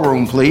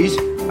 ballroom, please.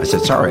 I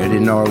said, sorry, I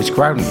didn't know I was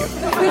crowding you.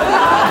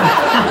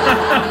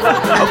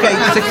 Okay,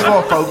 6th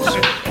floor, folks.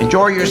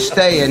 Enjoy your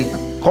stay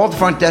and call the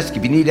front desk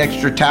if you need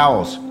extra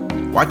towels.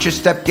 Watch your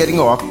step getting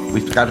off.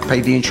 We've got to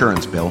pay the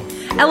insurance bill.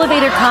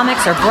 Elevator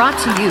Comics are brought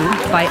to you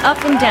by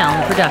Up and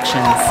Down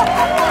Productions.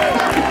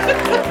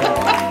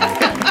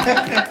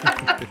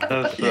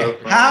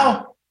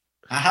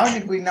 How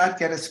did we not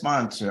get a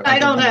sponsor? I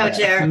don't know,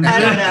 Jared. I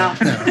don't know.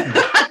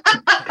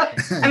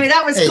 I mean,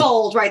 that was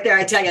gold right there,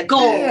 I tell you.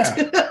 Gold. Yeah.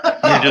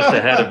 You're just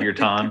ahead of your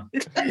time.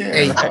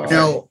 Hey,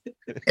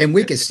 and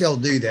we could still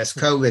do this.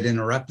 COVID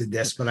interrupted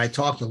this, but I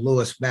talked to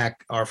Louis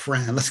Beck, our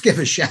friend. Let's give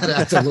a shout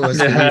out to Louis.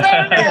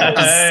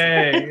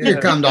 He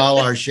come to all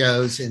our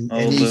shows, and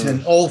he's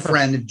an old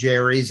friend of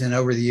Jerry's. And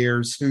over the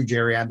years, through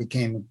Jerry, I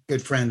became a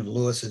good friend of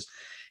Louis's.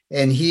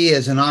 And he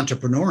is an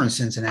entrepreneur in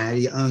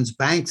Cincinnati. He owns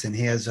banks and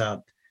he has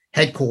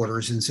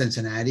headquarters in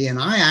Cincinnati. And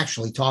I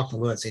actually talked to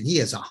Louis, and he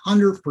is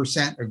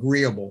 100%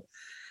 agreeable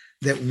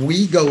that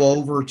we go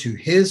over to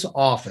his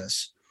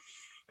office,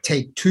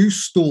 take 2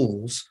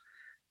 stools,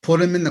 put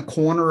them in the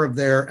corner of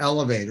their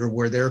elevator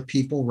where their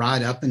people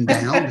ride up and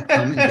down to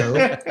come and go,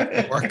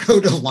 or go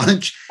to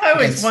lunch. I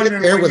was sit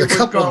there with a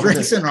couple of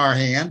drinks in our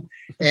hand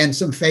and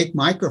some fake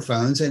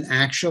microphones and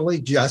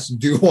actually just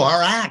do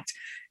our act.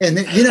 And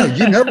then,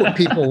 you know what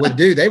people would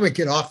do. They would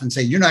get off and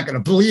say, "You're not going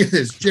to believe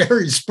this.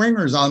 Jerry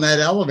Springer's on that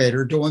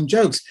elevator doing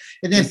jokes."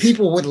 And then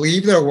people would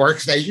leave their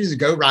workstations and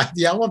go ride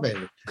the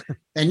elevator.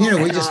 And,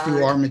 we just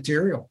do our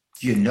material.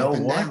 You know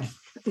what?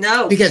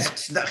 No,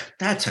 because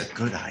that's a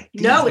good idea.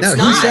 No, it's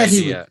not.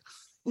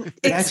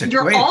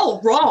 You're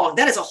all wrong.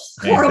 That is a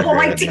horrible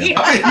idea.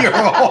 You're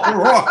all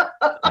wrong.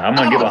 I'm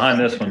going to get behind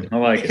this one. I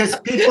like because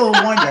people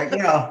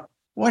wonder,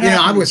 what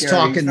happened? I was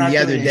talking the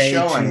other day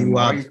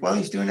to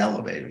he's doing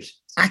elevators.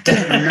 I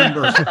can't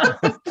remember.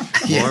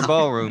 More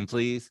ballroom,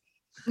 please.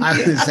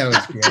 That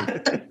was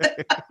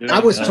great. I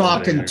was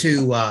talking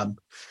to, I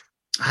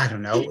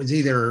don't know, it was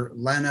either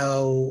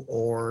Leno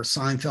or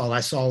Seinfeld.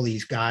 I saw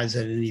these guys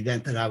at an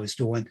event that I was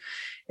doing,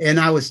 and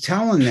I was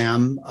telling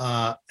them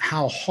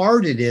how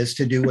hard it is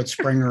to do what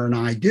Springer and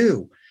I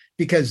do,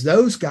 because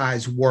those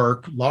guys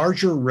work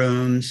larger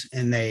rooms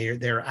and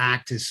their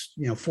act is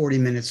 40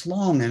 minutes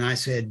long. And I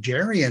said,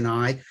 Jerry and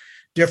I,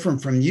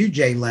 different from you,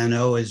 Jay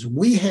Leno, is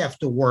we have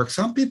to work.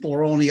 Some people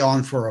are only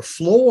on for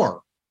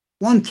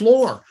one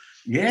floor.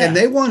 Yeah. And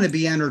they want to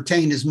be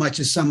entertained as much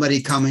as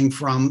somebody coming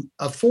from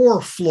a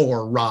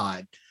 4-floor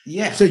ride.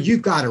 Yeah. So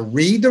you've got to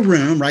read the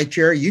room, right,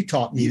 Jerry? You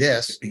taught me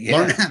this. Yeah.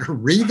 Learn how to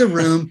read the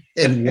room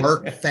and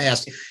work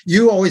fast.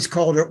 You always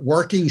called it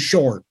working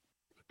short.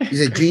 You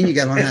said, Gene, you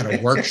got to learn how to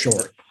work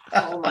short.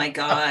 Oh my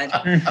God.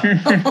 Oh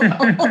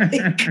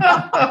my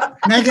God.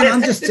 Megan,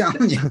 I'm just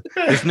telling you.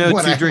 There's no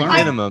 2-drink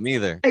minimum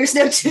either. There's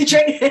no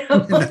 2-drink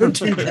minimum. No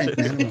 2-drink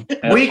minimum.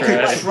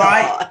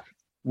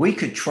 We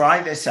could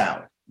try this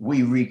out.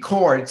 We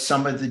record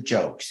some of the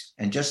jokes,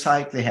 and just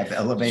like they have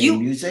elevator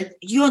music,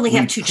 you only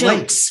have 2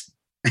 jokes.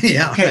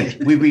 Yeah. Okay.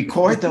 We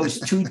record those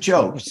 2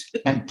 jokes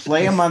and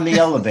play them on the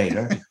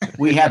elevator.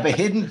 We have a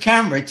hidden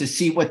camera to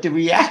see what the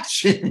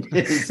reaction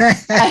is.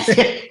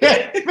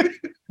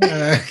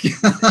 If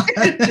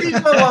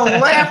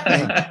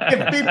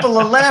people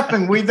are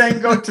laughing, we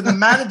then go to the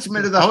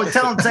management of the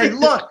hotel and say,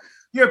 "Look,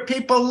 your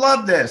people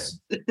love this."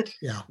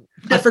 Yeah.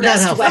 I forgot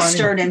how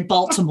Western funny. In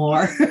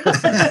Baltimore.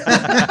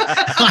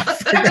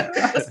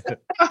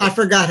 I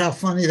forgot how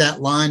funny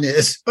that line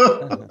is.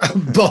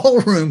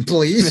 Ballroom,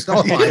 please.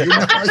 Oh my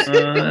God.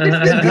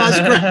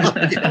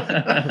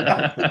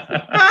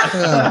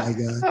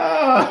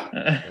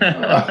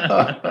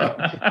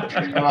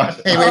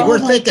 Anyway,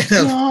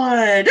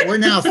 we're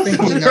now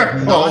thinking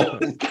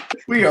of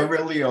we are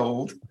really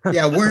old.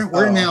 Yeah,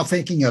 we're now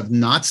thinking of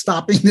not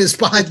stopping this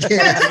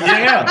podcast.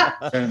 Yeah.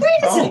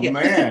 Oh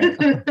man.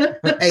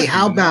 Hey,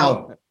 how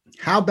about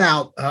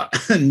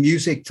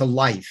Music to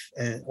Life,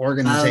 an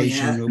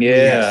organization?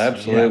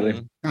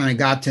 Absolutely. Kind of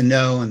got to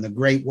know, and the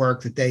great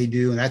work that they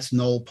do. And that's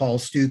Noel Paul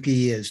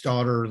Stuckey, his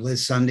daughter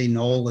Liz Sunday.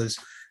 Noel is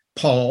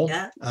Paul.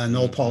 Yeah.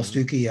 Noel Paul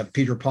Stuckey of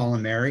Peter, Paul,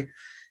 and Mary.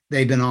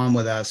 They've been on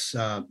with us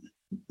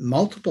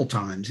multiple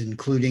times,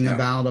 including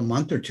about a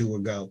month or 2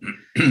 ago.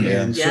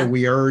 And so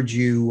we urge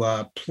you,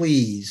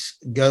 please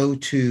go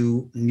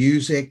to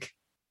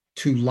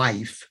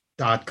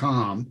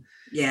musictolife.com.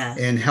 Yeah.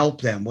 And help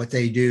them. What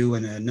they do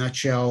in a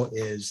nutshell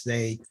is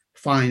they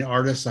find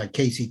artists like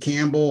Casey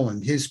Campbell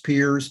and his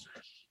peers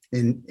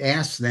and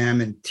ask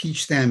them and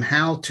teach them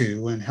how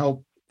to, and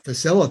help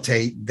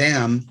facilitate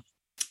them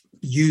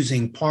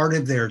using part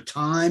of their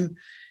time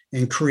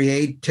and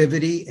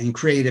creativity and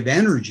creative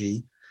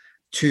energy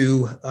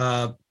to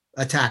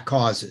attack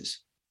causes.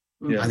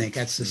 Yeah. I think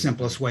that's the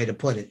simplest way to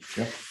put it.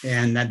 Yep.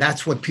 And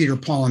that's what Peter,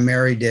 Paul, and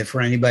Mary did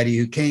for anybody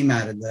who came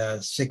out of the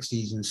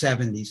 60s and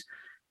 70s.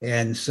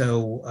 And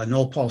so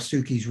Noel Paul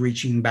Stuckey's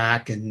reaching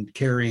back and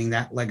carrying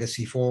that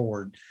legacy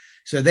forward.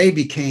 So they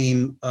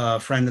became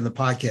a friend of the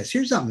podcast.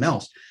 Here's something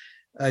else.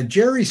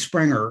 Jerry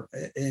Springer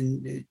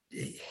and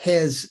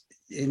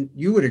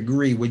you would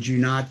agree, would you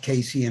not,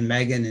 Casey and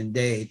Megan and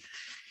Dave?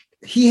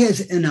 He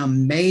has an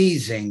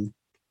amazing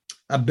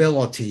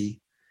ability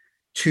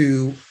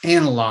to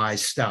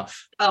analyze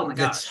stuff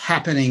that's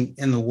happening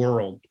in the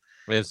world.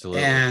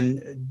 Absolutely.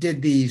 And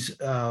did these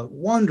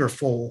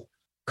wonderful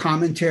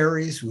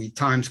commentaries. We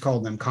times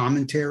called them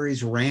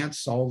commentaries,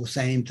 rants, all the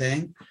same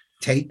thing,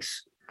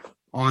 takes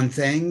on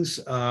things,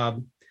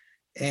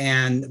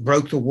 and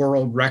broke the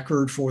world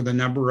record for the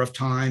number of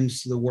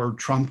times the word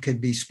Trump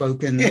could be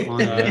spoken on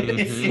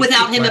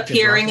without him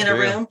appearing in a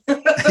room.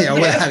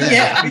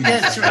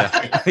 That's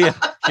right.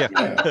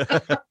 Yeah.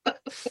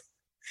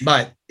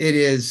 But it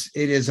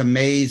is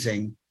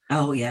amazing.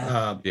 Oh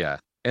yeah. Yeah.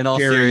 In all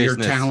Jerry,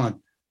 seriousness, your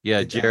talent.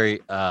 Yeah,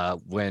 Jerry,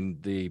 when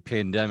the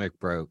pandemic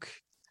broke,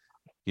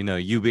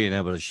 you being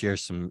able to share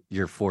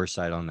your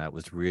foresight on that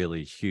was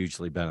really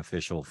hugely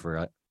beneficial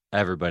for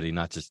everybody,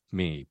 not just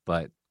me,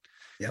 but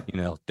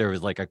there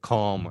was like a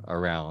calm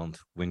around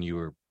when you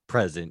were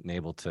present and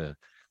able to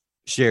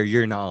share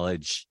your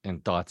knowledge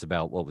and thoughts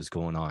about what was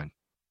going on.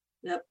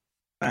 Yep.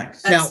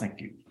 Thanks. Now,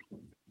 thank you.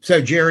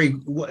 So, Jerry,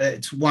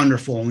 it's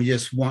wonderful. And we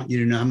just want you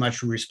to know how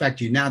much we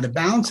respect you. Now, to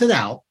balance it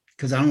out,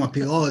 because I don't want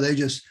people, they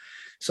just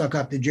suck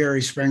up to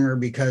Jerry Springer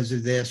because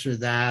of this or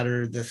that,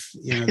 or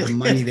the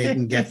money they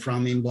can get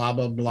from him, blah,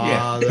 blah,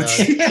 blah.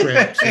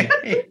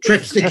 The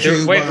trips to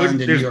Cuba and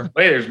New York.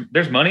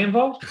 There's money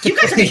involved? You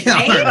guys are paid?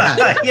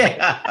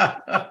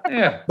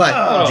 Yeah.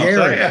 But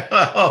Jerry,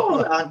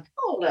 hold on.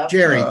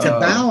 Jerry, to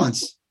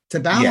balance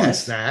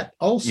that,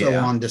 also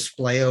on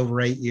display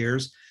over 8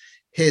 years,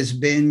 has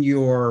been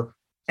your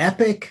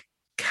epic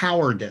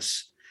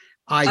cowardice.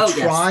 I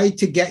tried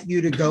to get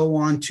you to go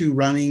on to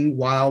Running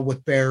Wild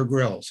with Bear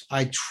Grylls.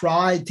 I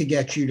tried to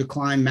get you to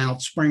climb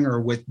Mount Springer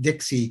with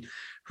Dixie,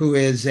 who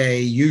is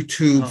a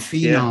YouTube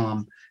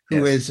phenom,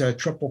 who is a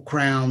Triple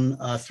Crown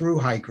thru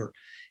hiker.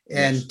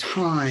 And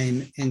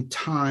time,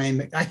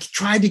 I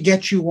tried to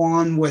get you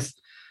on with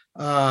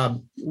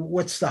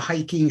what's the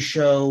hiking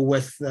show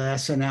with the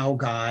SNL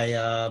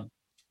guy?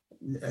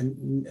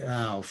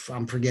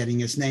 I'm forgetting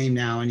his name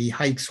now, and he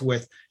hikes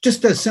with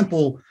just a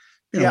simple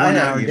 1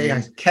 hour a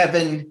day.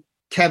 Kevin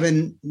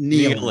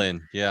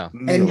Nealon. Yeah.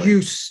 And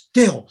you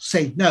still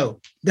say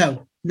no.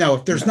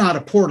 If there's not a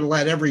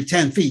portalette every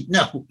 10 feet,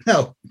 no.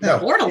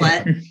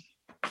 Portalette?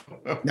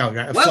 No,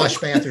 a flush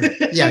bathroom.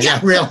 Yeah,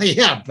 really.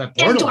 Yeah. But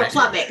indoor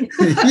plumbing.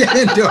 Yeah,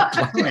 indoor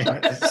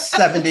plumbing.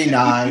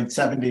 79.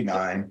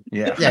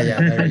 Yeah.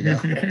 There you go.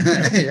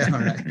 Yeah, all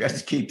right.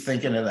 Just keep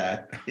thinking of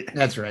that.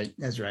 That's right.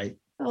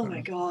 Oh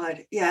my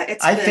God. Yeah.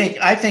 I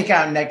think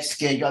our next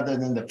gig, other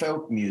than the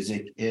folk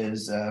music,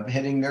 is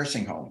hitting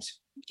nursing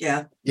homes.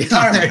 Yeah.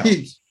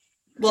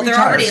 Well, they're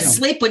already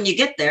asleep when you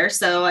get there.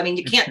 So, I mean,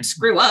 you can't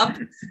screw up.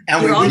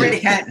 And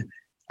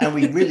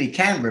we really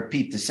can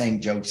repeat the same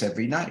jokes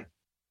every night.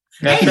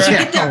 That's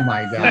right. Oh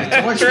my God.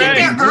 If you get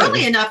there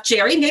early enough,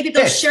 Jerry, maybe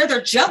they'll share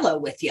their Jell-O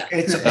with you.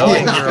 It's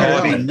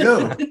already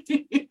new.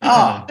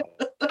 Oh.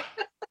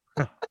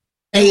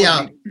 Hey,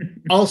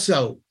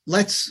 also,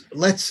 let's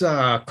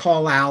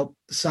call out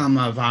some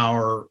of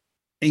our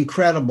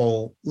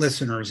incredible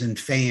listeners and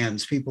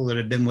fans, people that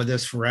have been with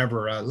us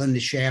forever. Linda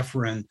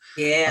Schafferin,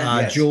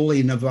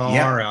 Julie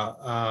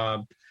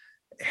Navarra,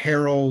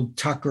 Harold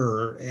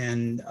Tucker,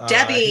 and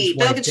Debbie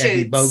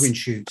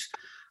Bogenschutz.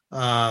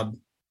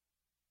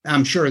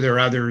 I'm sure there are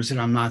others that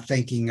I'm not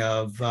thinking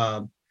of.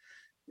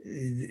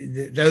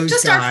 Those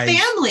just guys, our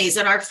families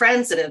and our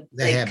friends that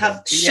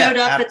have showed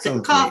up at the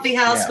coffee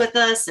house with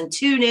us and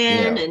tune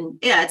in, and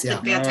it's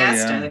been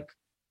fantastic.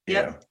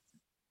 Got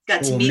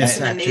to meet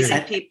some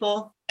amazing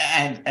people.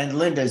 And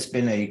Linda's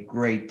been a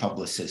great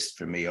publicist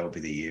for me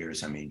over the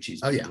years. I mean, she's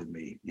been with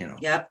me,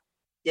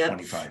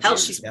 25 Hell,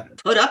 years. she's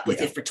put up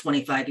with it for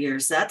 25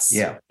 years. That's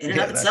in and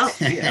of itself.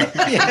 Half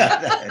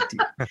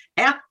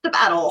the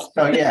battle.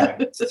 So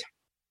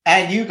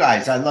and you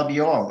guys, I love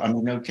you all. I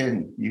mean, no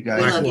kidding. You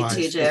guys, we love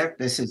you too, Jer.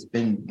 This has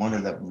been one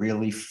of the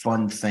really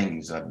fun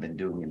things I've been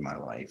doing in my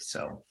life.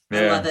 So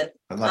I love it.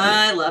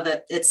 I love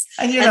it. It's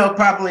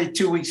probably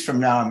 2 weeks from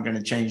now, I'm going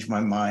to change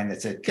my mind. I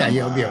said,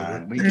 you'll be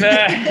over.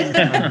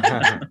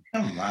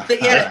 Come on.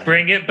 But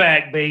bring it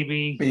back,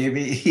 baby.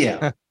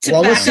 Yeah.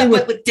 To back up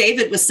what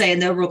David was saying,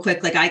 though, real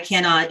quick, like I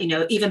cannot,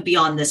 even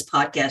beyond this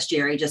podcast,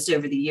 Jerry, just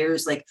over the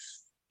years, like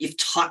you've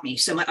taught me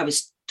so much. I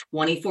was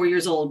 24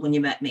 years old when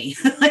you met me.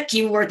 Like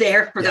you were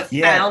there for the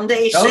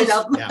foundation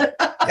of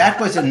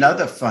that was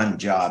another fun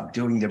job,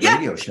 doing the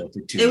radio show for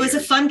 2 years. It was a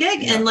fun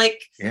gig. And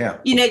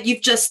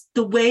you've just,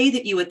 the way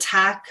that you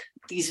attack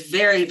these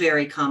very,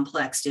 very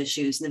complex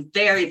issues and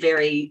very,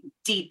 very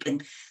deep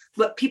and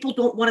what people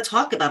don't want to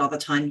talk about all the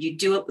time, you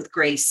do it with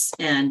grace,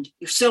 and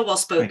you're so well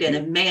spoken.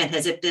 And man,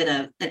 has it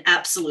been an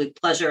absolute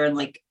pleasure and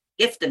like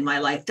gift in my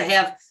life to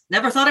have.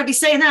 Never thought I'd be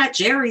saying that.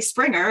 Jerry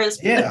Springer is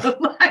one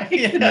of my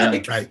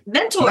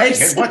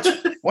mentors.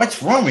 Megan,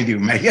 what's wrong with you,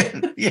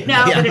 Megan?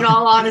 But in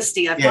all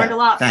honesty, I've learned a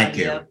lot from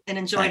you and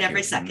enjoyed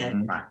every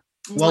second.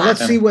 Well,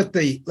 let's see what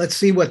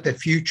the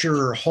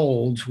future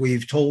holds.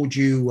 We've told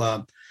you,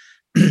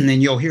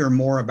 and you'll hear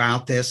more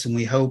about this. And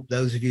we hope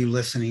those of you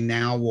listening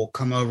now will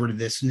come over to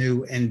this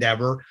new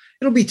endeavor.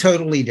 It'll be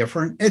totally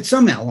different.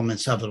 Some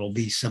elements of it will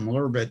be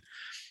similar, but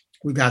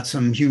we've got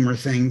some humor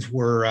things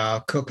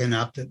we're cooking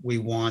up that we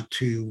want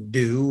to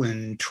do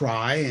and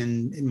try,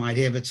 and it might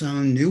have its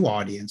own new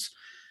audience.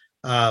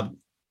 And,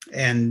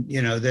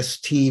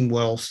 this team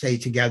will stay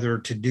together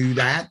to do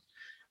that.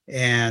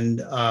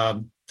 And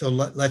so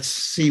let's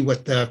see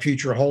what the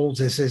future holds.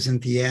 This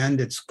isn't the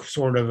end. It's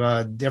sort of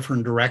a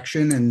different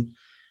direction. And,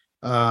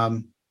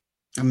 we're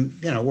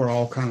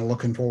all kind of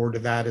looking forward to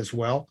that as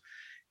well.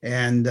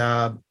 And,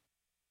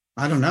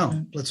 I don't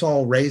know. Let's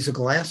all raise a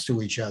glass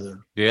to each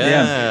other.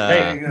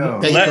 Yeah.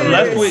 Hey,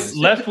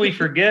 lest we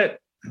forget,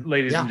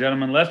 ladies and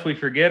gentlemen, lest we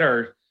forget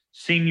our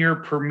senior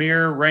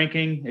premier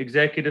ranking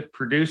executive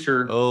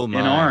producer in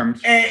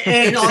arms.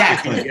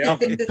 Exactly.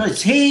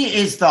 Because he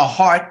is the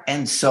heart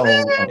and soul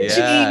of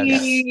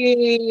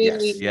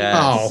Yes.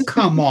 Oh,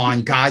 come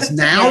on, guys.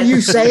 Now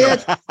you say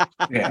it?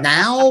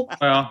 Now?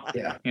 Well,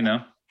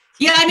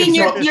 Yeah, I mean,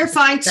 you're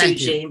fine too,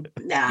 Gene.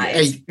 Nah,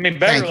 I mean,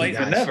 better late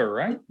than never,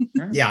 right?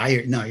 Yeah,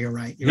 you're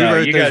right. We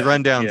wrote those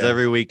rundowns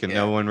every week and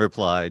no one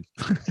replied.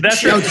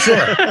 That's right.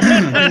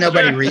 Sure.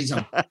 Nobody reads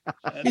them.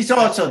 He's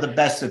also the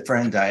best of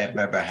friends I have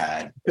ever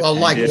had. Well,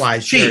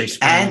 likewise, cheap,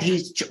 and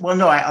he's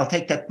no, I'll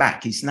take that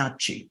back. He's not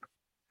cheap.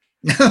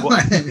 Seems a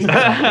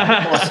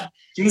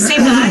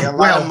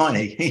lot of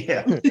money.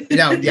 Yeah.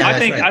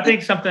 I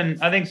think something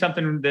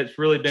that's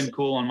really been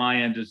cool on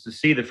my end is to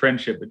see the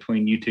friendship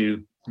between you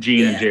two,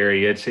 Gene and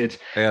Jerry. It's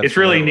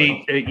really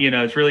neat.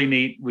 It's really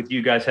neat with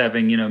you guys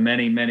having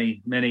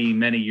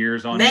many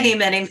years on. Many. To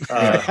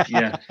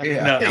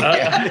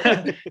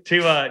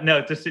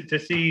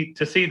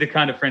see the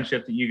kind of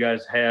friendship that you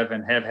guys have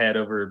and have had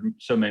over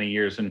so many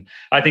years, and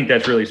I think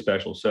that's really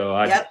special.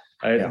 So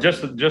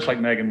just like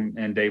Megan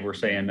and Dave were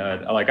saying,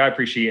 I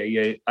appreciate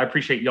you. I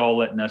appreciate y'all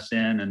letting us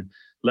in and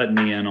letting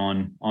me in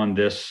on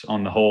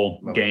the whole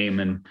game,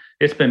 and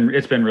it's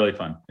been really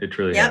fun. It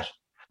really has.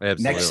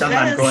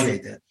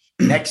 Absolutely.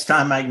 Next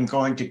time I'm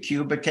going to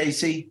Cuba,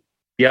 Casey.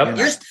 Yep.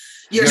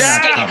 You're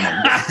coming.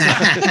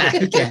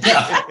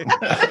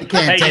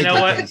 Hey, you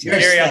know what,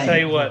 Jerry? I'll tell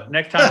you what.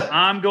 Next time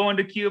I'm going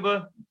to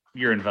Cuba,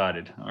 you're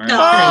invited. All right.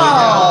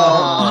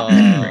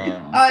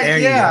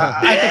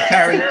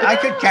 I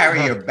could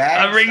carry your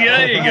bag.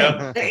 There you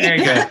go.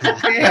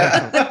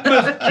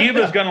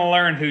 Cuba's going to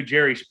learn who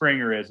Jerry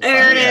Springer is.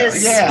 There it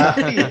is.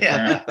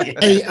 Yeah.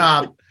 Hey,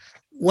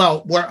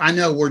 well, I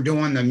know we're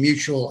doing the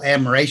Mutual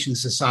Admiration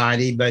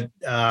Society, but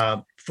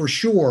for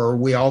sure,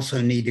 we also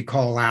need to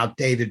call out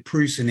David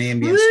Pruce and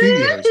Ambient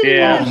Studios.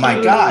 Yeah. Oh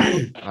my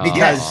God!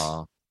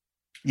 Because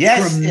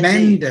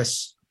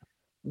tremendous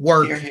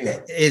work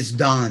is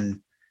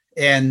done,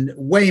 and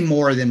way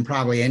more than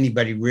probably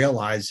anybody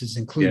realizes,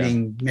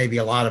 including maybe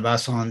a lot of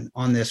us on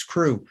this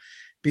crew.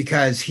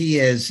 Because he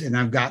is, and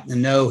I've gotten to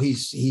know,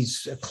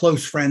 he's a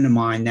close friend of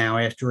mine now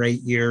after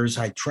 8 years.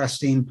 I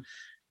trust him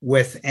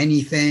with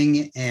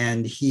anything,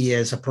 and he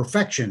is a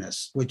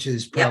perfectionist, which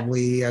is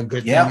probably a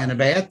good thing and a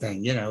bad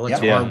thing. It's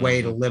a hard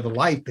way to live a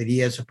life, but he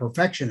is a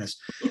perfectionist.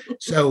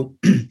 So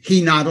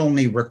he not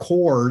only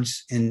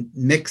records and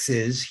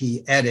mixes,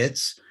 he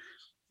edits,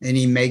 and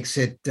he makes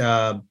it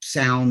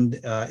sound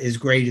as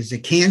great as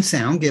it can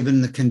sound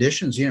given the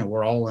conditions.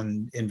 We're all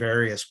in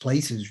various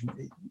places,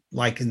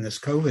 like in this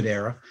COVID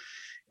era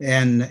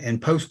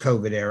and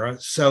post-COVID era.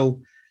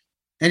 So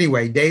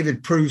anyway,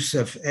 David Pruce,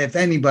 if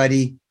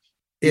anybody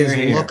is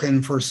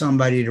looking for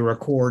somebody to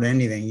record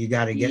anything, you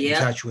got to get in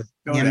touch with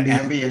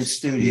Ambient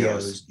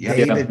Studios.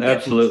 David,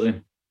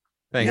 absolutely.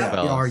 Thanks,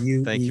 fellas.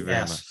 Thank you very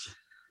much.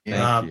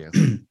 Thank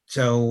you.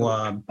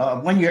 So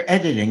when you're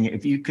editing,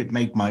 if you could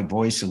make my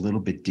voice a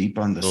little bit deep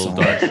on the song.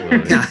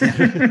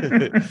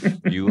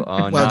 You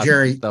are not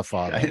Jerry, the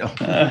father.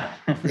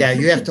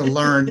 You have to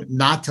learn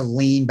not to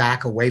lean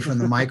back away from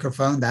the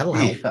microphone. That'll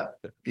help.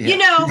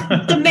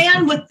 The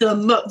man with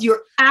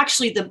you're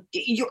actually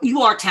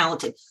you are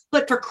talented,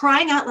 but for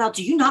crying out loud,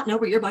 do you not know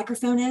where your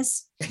microphone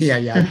is?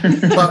 Yeah.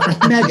 Well,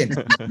 Megan,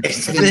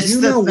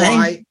 you know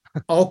why?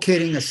 All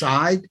kidding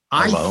aside,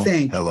 I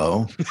think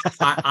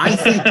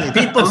it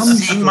people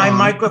see my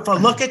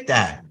microphone. Look at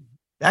that.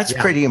 That's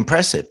pretty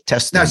impressive.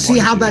 Test. Now, see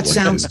how that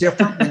sounds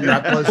different when you're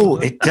up close. Oh,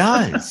 it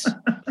does.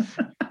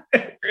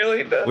 It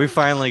really does. We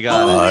finally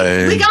got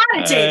it. We got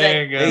it,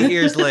 David. 8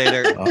 years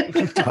later.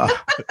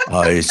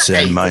 I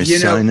send my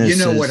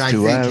sinuses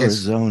to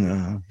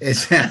Arizona.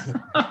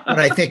 What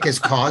I think has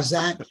caused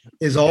that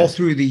is all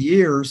through the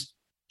years,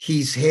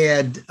 he's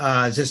had,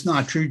 is this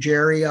not true,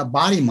 Jerry? A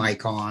body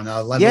mic on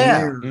 11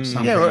 years or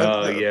something.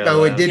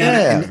 So it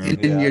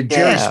didn't. In your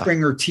Jerry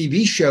Springer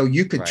TV show,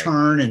 you could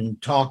turn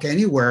and talk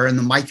anywhere, and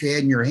the mic you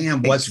had in your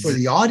hand was for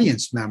the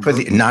audience member.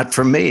 Not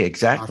for me,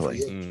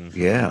 exactly.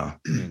 Yeah.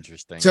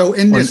 Interesting. So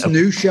in this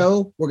new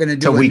show, we're going to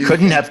do. So we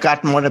couldn't have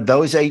gotten one of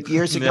those 8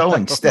 years ago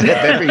instead of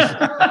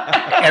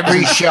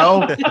every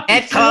show.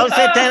 Get closer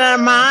to the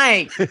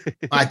mic.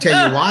 I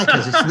tell you why,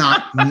 because it's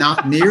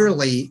not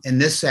nearly in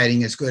this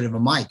setting as good of a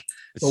mic.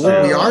 But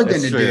what we are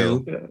going to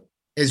do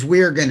is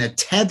we're going to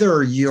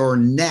tether your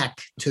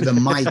neck to the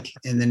mic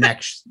in the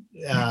next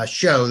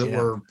show that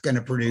we're going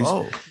to produce.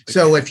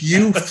 So if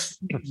you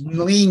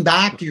lean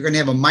back, you're going to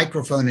have a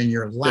microphone in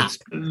your lap.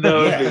 That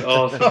would be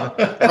awesome.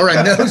 Or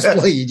a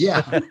nosebleed,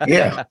 Yeah.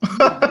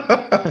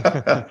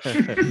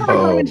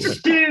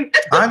 Shoot.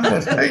 I'm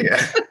going to tell you.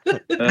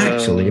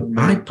 Actually, if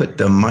I put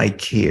the mic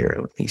here,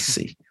 let me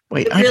see.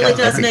 Wait, it really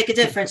does make a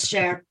difference,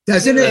 Chair.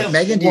 Doesn't it,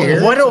 Megan? Do you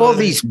hear? What are all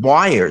these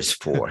wires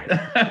for?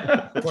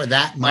 For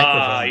that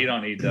microphone. You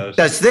don't need those.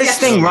 Does this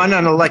thing run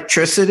on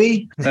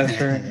electricity? That's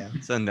right.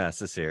 It's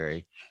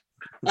unnecessary.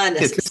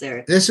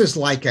 Unnecessary. This is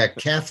like a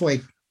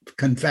Catholic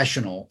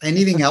confessional.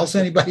 Anything else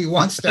anybody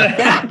wants to?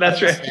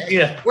 That's right.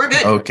 Yeah, we're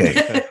good.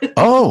 Okay.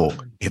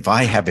 If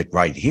I have it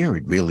right here,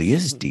 it really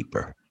is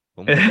deeper.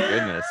 Oh my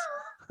goodness.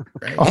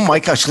 Right? Oh my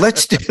gosh,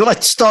 let's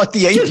start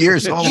the 8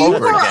 years all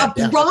over again.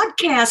 You were a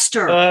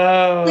broadcaster.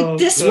 Like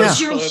this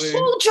was your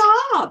whole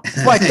job.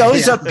 But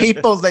those are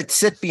people that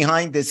sit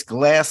behind this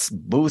glass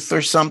booth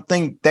or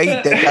something.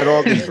 They got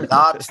all these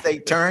knobs they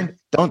turn.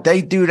 Don't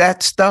they do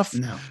that stuff?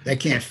 No, they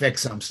can't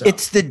fix some stuff.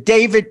 It's the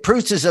David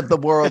Pruses of the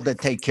world that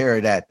take care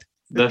of that.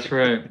 That's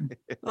right.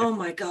 Oh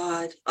my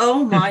God.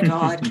 Oh my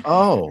God.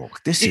 Oh,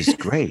 this is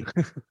great.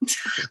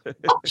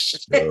 Oh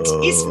shit.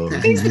 He's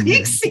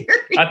being serious.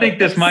 I think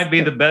this might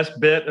be the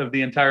best bit of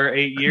the entire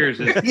 8 years.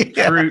 Is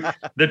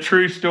the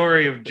true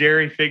story of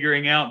Jerry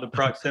figuring out the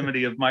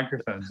proximity of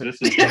microphones.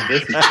 This is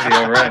pretty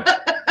all right.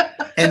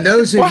 And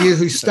those of you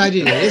who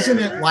studied it, isn't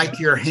it like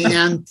your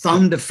hand,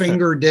 thumb to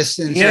finger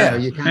distance? Yeah,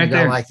 you kind of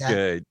go like that.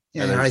 Good.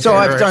 Yeah, right so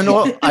there,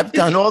 I've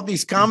done all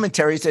these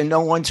commentaries and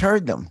no one's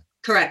heard them.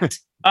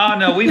 Correct. Oh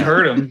no, we've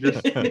heard them,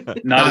 just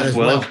not as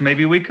well as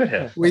maybe we could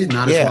have.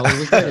 Not as well as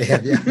we could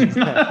have.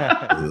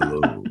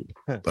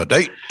 Yeah. The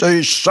date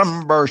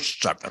December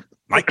 7th,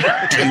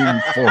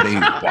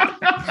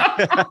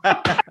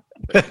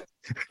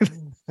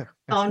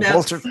 1941. Oh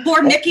no!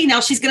 Poor Nikki.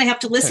 Now she's going to have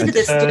to listen to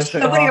this.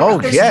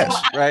 Nobody yes,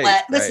 right.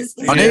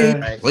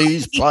 Honey,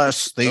 please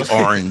pass the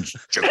orange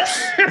juice.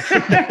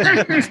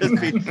 Just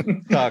be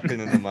talking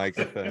in the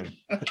microphone.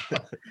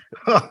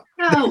 Oh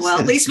well,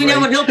 at least we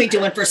know what he'll be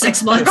doing for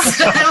 6 months.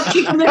 That'll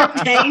keep him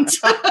entertained.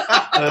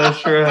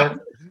 That's right.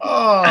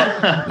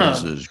 Oh,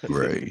 this is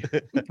great.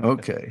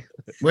 Okay.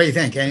 What do you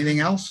think? Anything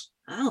else?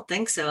 I don't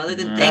think so. Other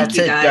than thank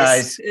you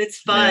guys.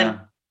 It's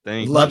fun.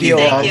 Yeah. Love you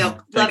all. Thank you.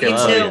 Love you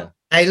too.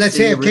 Hey, let's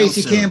have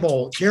Casey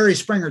Campbell, Jerry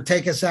Springer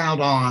take us out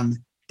on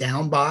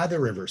Down by the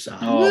Riverside.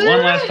 Oh,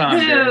 one last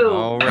time, Jerry.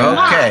 All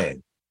right. Okay.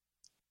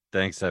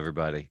 Thanks,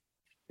 everybody.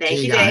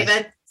 Thank you,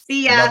 David.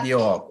 See ya. Love you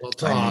all. We'll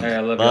talk. Hey, I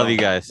Love you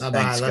guys.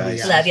 Bye-bye. Thanks, Love you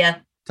guys. Love ya.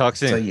 Talk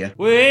soon. See ya.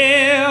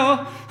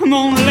 Well, I'm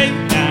gonna lay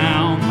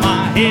down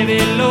my heavy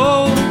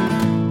load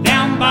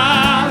down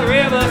by the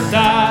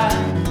riverside,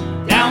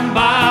 down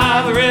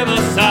by the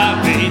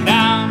riverside, way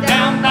down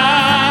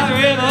by the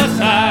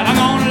riverside. I'm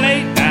gonna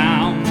lay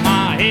down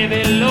my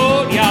heavy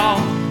load, y'all,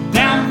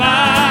 down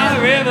by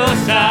the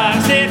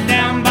riverside. Sit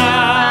down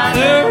by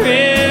the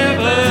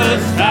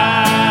riverside.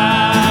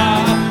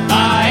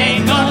 I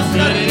ain't gonna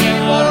study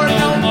anymore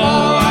no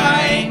more.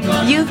 I ain't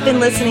gonna. You've been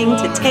listening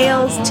to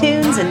Tales,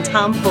 Tunes, and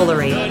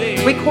Tomfoolery,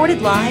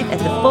 recorded live at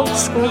the Folk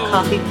School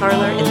Coffee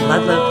Parlor in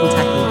Ludlow,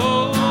 Kentucky.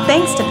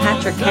 Thanks to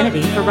Patrick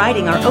Kennedy for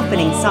writing our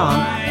opening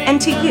song,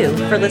 and to you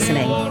for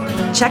listening.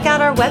 Check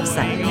out our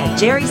website at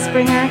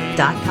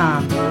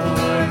jerryspringer.com.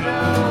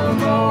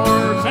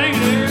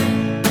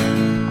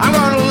 I'm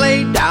gonna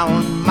lay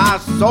down my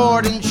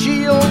sword and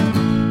shield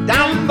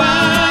down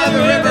by the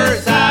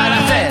riverside.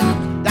 I said,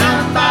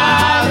 down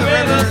by the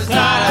riverside.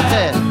 I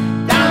said,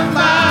 down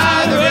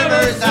by the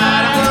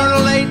riverside. I'm gonna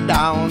lay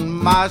down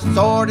my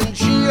sword and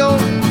shield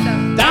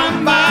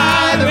down by